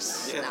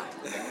Elvis.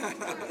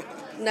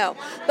 No.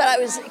 But I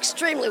was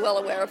extremely well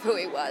aware of who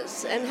he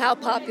was and how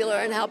popular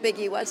and how big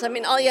he was.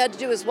 All you had to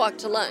do was walk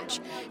to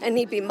lunch and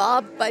he'd be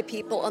mobbed by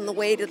people on the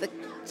way to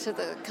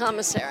the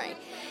commissary.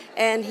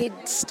 And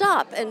he'd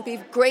stop and be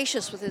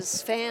gracious with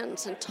his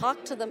fans and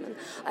talk to them. And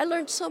I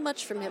learned so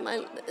much from him.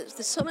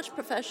 There's so much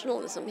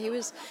professionalism. He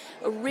was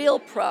a real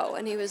pro,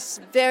 and he was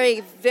very,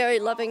 very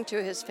loving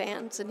to his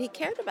fans, and he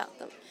cared about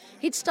them.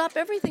 He'd stop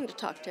everything to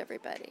talk to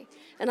everybody.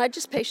 And I'd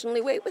just patiently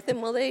wait with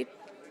him while they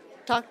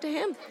talked to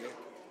him.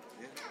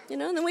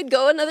 And then we'd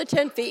go another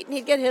 10 feet, and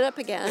he'd get hit up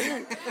again.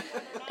 And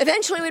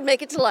eventually, we'd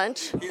make it to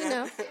lunch,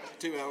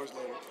 2 hours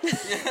later.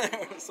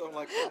 Something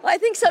like that. Well, I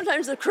think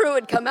sometimes the crew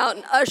would come out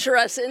and usher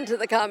us into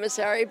the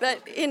commissary,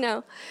 but,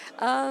 no,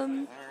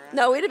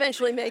 we'd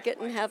eventually make it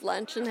and have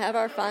lunch and have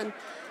our fun.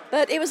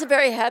 But it was a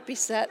very happy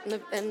set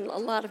and a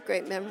lot of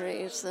great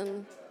memories.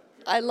 And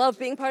I love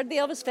being part of the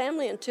Elvis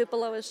family, and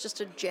Tupelo is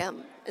just a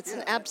gem. It's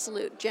an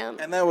absolute gem.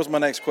 And that was my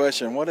next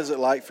question. What is it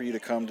like for you to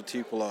come to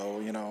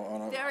Tupelo,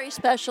 Very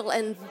special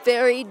and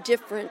very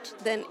different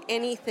than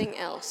anything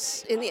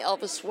else in the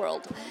Elvis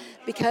world.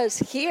 Because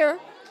here,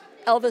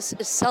 Elvis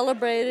is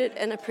celebrated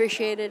and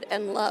appreciated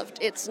and loved.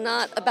 It's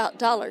not about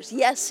dollars.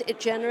 Yes, it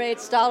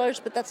generates dollars,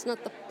 but that's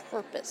not the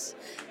purpose,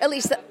 at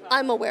least that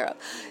I'm aware of.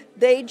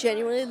 They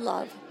genuinely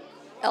love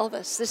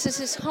Elvis. This is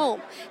his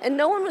home. And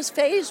no one was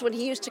fazed when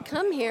he used to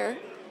come here.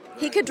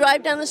 He could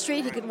drive down the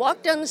street, he could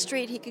walk down the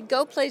street, he could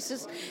go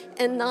places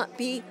and not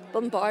be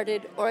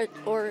bombarded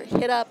or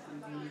hit up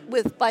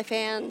by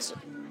fans.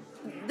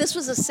 This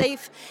was a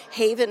safe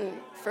haven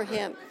for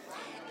him.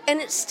 And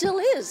it still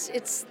is.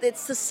 It's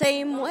the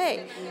same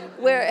way.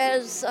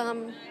 Whereas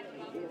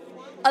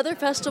other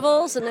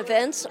festivals and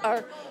events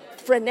are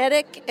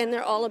frenetic and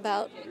they're all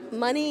about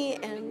money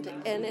and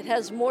it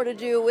has more to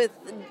do with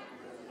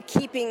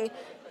keeping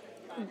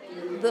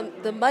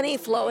the money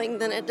flowing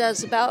than it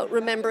does about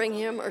remembering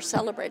him or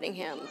celebrating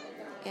him.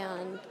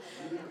 And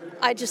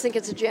I just think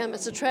it's a gem.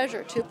 It's a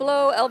treasure.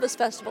 Tupelo Elvis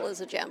Festival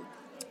is a gem.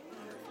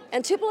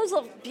 And Tupelo is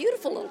a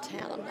beautiful little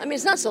town.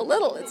 It's not so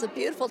little. It's a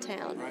beautiful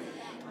town.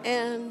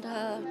 And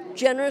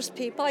generous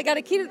people. I got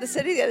a key to the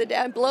city the other day.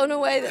 I'm blown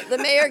away that the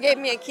mayor gave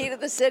me a key to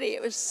the city.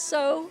 It was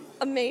so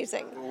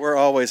amazing. We're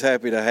always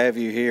happy to have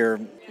you here.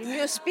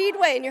 You're a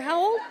Speedway, and you're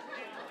how old?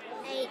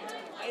 8.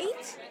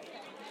 8?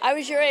 I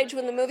was your age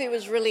when the movie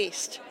was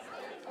released.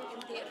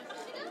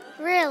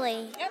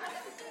 Really? Yep.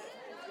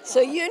 So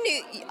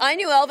I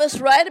knew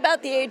Elvis right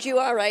about the age you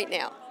are right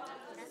now.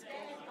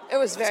 It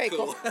was very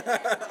cool.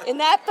 In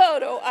that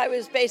photo, I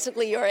was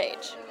basically your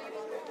age.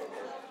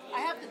 I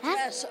have the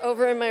dress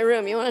over in my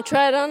room. You want to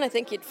try it on? I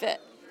think you'd fit.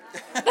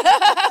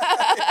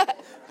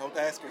 Don't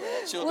ask her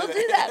that. She'll We'll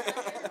do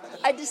that.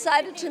 I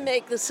decided to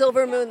make the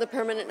Silver Moon the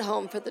permanent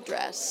home for the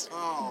dress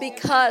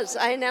because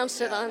I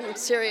announced it on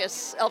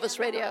Sirius Elvis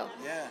Radio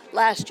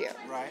last year.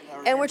 Right.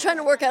 And we're trying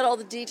to work out all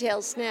the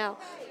details now.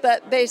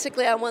 But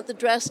basically, I want the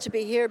dress to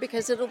be here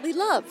because it'll be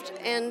loved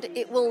and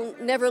it will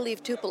never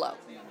leave Tupelo.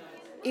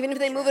 Even if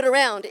they move it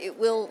around, it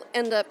will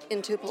end up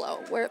in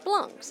Tupelo where it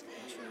belongs.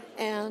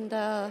 And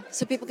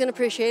so people can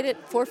appreciate it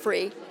for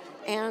free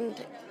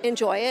and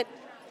enjoy it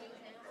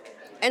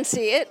and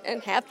see it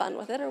and have fun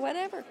with it or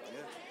whatever.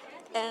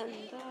 And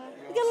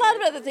we got a lot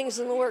of other things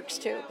in the works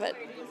too. But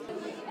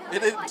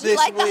do you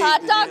like the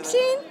hot dog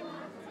scene?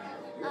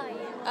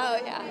 Oh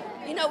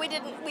yeah. You know, we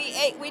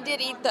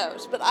did eat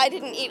those, but I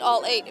didn't eat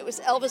all 8. It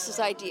was Elvis's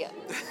idea.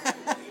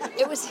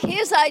 It was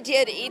his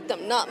idea to eat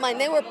them, not mine.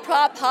 They were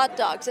prop hot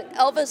dogs, and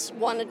Elvis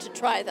wanted to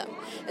try them.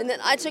 And then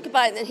I took a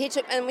bite, and then he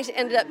took, and we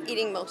ended up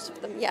eating most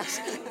of them, yes.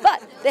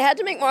 But they had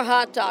to make more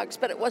hot dogs,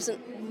 but it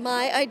wasn't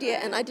my idea,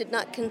 and I did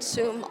not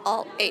consume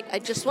all 8. I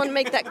just want to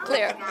make that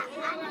clear.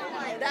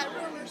 That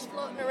rumor's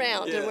floating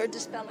around, and we're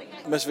dispelling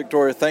it. Miss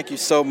Victoria, thank you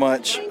so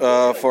much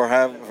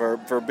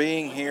for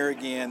being here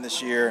again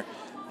this year,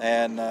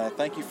 and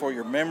thank you for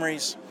your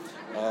memories,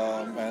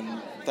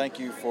 and thank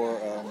you for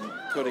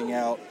putting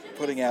out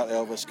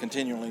Elvis,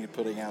 continually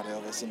putting out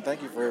Elvis, and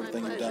thank you for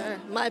everything you've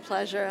done. My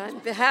pleasure. I'm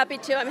happy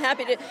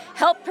to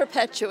help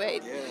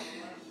perpetuate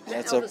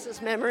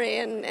Elvis's memory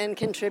and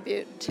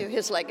contribute to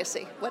his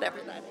legacy, whatever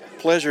that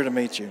is. Pleasure to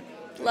meet you.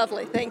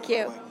 Lovely. Thank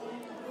you.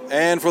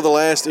 And for the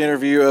last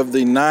interview of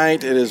the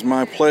night, it is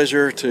my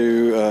pleasure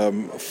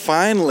to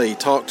finally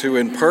talk to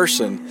in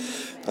person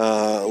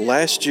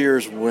last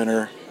year's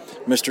winner,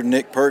 Mr.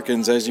 Nick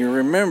Perkins. As you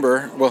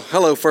remember, well,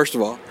 hello, first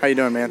of all. How you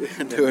doing, man?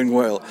 Doing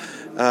well.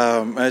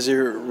 As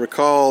you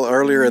recall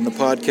earlier in the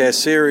podcast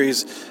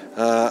series,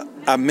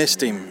 I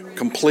missed him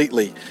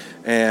completely,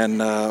 and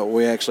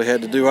we actually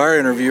had to do our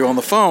interview on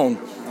the phone.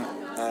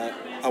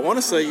 I want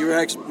to say you were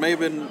actually may have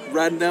been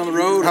riding down the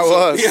road. I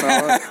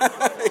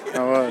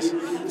Yeah. was.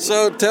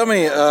 So tell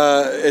me,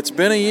 it's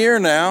been a year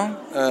now.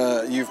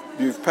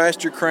 You've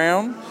passed your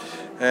crown.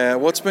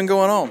 What's been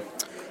going on?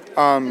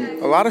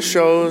 A lot of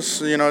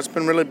shows. You know, it's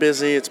been really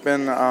busy. It's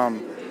been a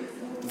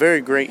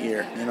very great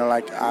year. You know,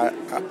 like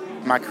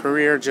my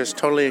career just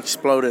totally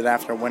exploded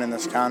after winning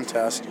this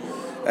contest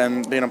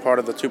and being a part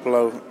of the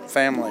Tupelo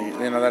family.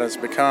 You know, that it's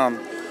become,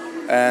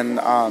 and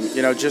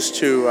you know, just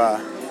to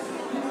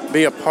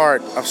be a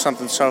part of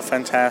something so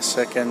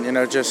fantastic, and you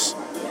know, just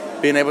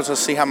being able to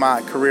see how my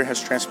career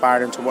has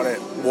transpired into what it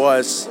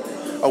was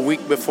a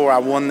week before I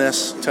won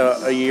this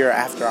to a year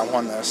after I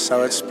won this.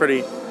 So it's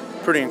pretty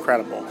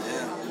incredible.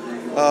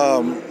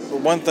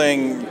 One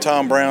thing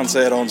Tom Brown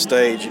said on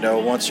stage, you know,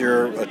 once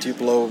you're a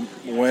Tupelo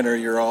winner,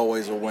 you're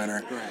always a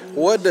winner.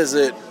 What's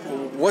it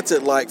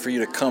like for you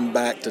to come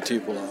back to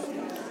Tupelo?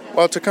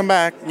 Well, to come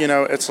back, you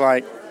know, it's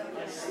like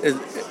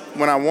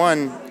when I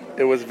won,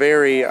 it was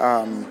very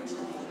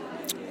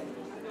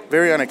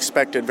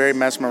unexpected, very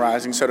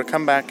mesmerizing. So to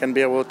come back and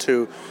be able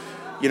to,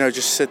 you know,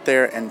 just sit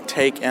there and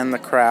take in the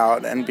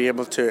crowd and be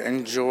able to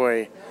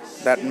enjoy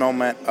that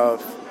moment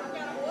of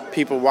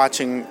people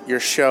watching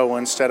your show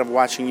instead of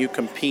watching you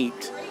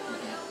compete.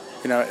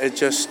 You know, it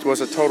just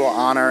was a total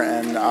honor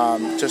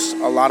and just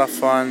a lot of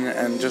fun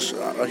and just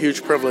a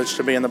huge privilege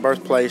to be in the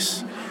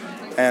birthplace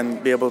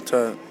and be able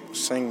to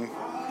sing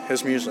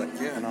his music.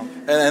 Yeah. You know?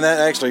 And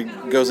that actually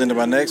goes into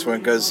my next one,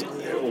 because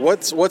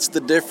what's the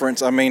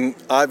difference? I mean,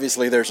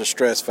 obviously there's a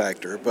stress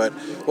factor, but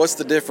what's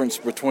the difference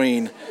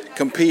between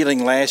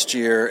competing last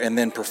year and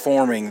then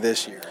performing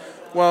this year?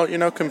 Well, you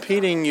know,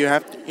 competing, you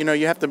have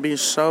to be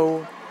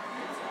so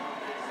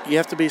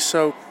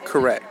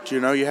correct. You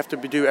know, you have to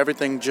do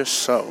everything just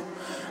so,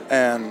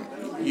 and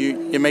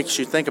it makes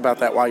you think about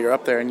that while you're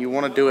up there, and you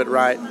want to do it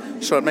right,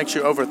 so it makes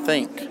you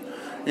overthink.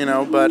 You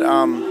know, but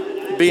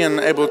being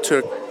able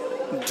to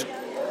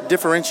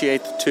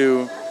differentiate the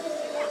two,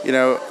 you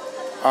know,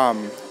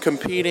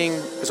 competing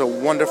is a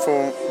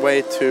wonderful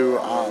way to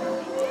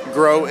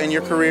grow in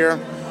your career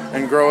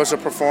and grow as a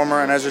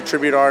performer and as a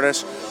tribute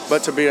artist,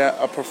 but to be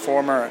a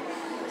performer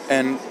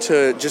and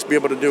to just be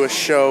able to do a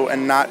show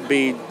and not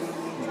be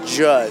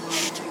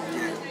judged,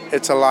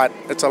 it's a lot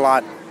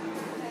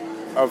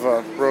of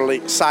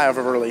a sigh of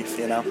a relief,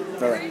 you know.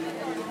 Really.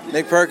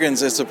 Nick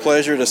Perkins, it's a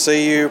pleasure to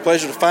see you,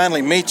 pleasure to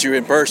finally meet you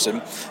in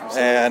person,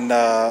 and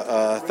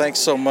thanks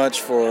so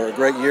much for a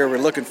great year. We're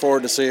looking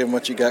forward to seeing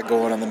what you got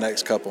going on the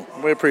next couple.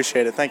 We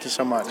appreciate it. Thank you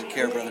so much. Take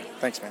care, brother.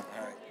 Thanks, man.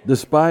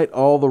 Despite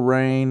all the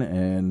rain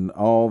and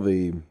all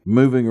the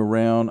moving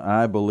around,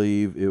 I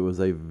believe it was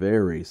a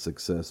very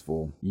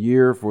successful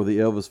year for the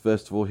Elvis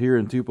Festival here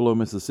in Tupelo,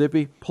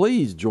 Mississippi.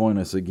 Please join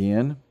us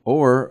again,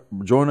 or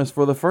join us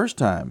for the first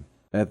time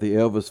at the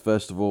Elvis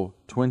Festival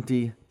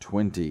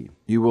 2020.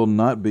 You will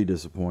not be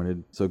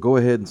disappointed, so go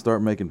ahead and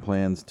start making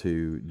plans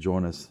to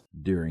join us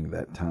during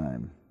that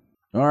time.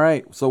 All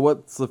right, so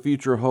what's the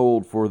future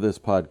hold for this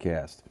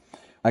podcast?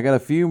 I got a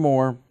few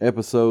more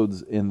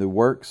episodes in the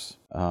works.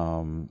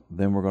 Then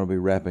we're going to be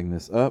wrapping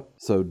this up.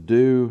 So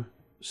do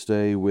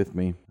stay with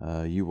me.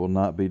 You will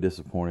not be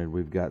disappointed.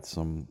 We've got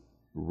some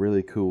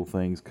really cool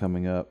things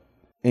coming up,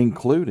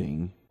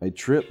 including a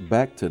trip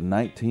back to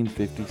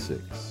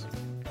 1956.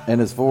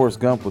 And as Forrest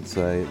Gump would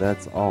say,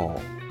 that's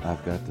all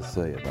I've got to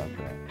say about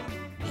that.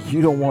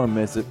 You don't want to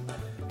miss it.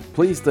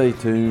 Please stay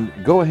tuned.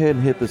 Go ahead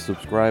and hit the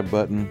subscribe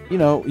button. You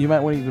know, you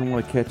might even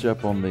want to catch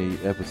up on the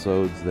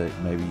episodes that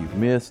maybe you've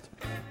missed.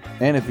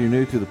 And if you're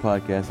new to the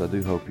podcast, I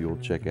do hope you'll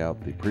check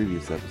out the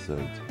previous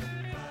episodes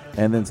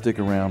and then stick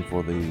around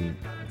for the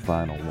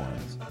final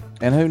ones.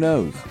 And who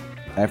knows,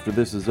 after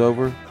this is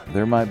over,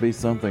 there might be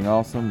something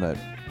awesome that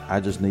I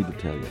just need to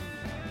tell you.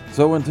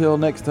 So until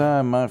next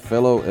time, my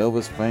fellow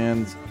Elvis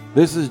fans,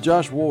 this is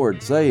Josh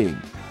Ward saying,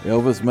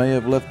 Elvis may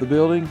have left the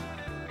building,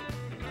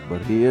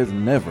 but he has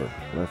never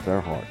left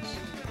our hearts.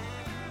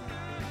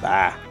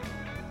 Bye.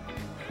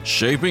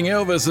 Shaping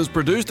Elvis is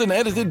produced and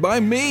edited by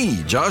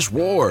me, Josh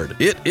Ward.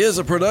 It is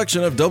a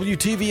production of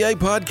WTVA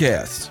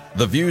Podcasts.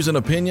 The views and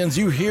opinions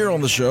you hear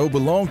on the show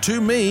belong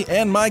to me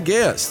and my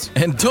guests,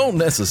 and don't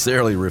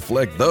necessarily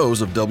reflect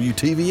those of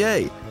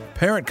WTVA,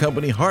 parent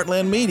company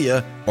Heartland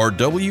Media, or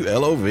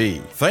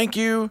WLOV. Thank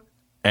you,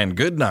 and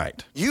good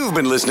night. You've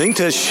been listening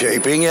to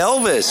Shaping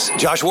Elvis.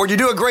 Josh Ward, you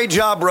do a great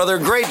job, brother.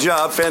 Great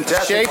job.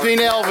 Fantastic. Shaping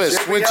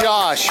Elvis with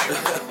Josh.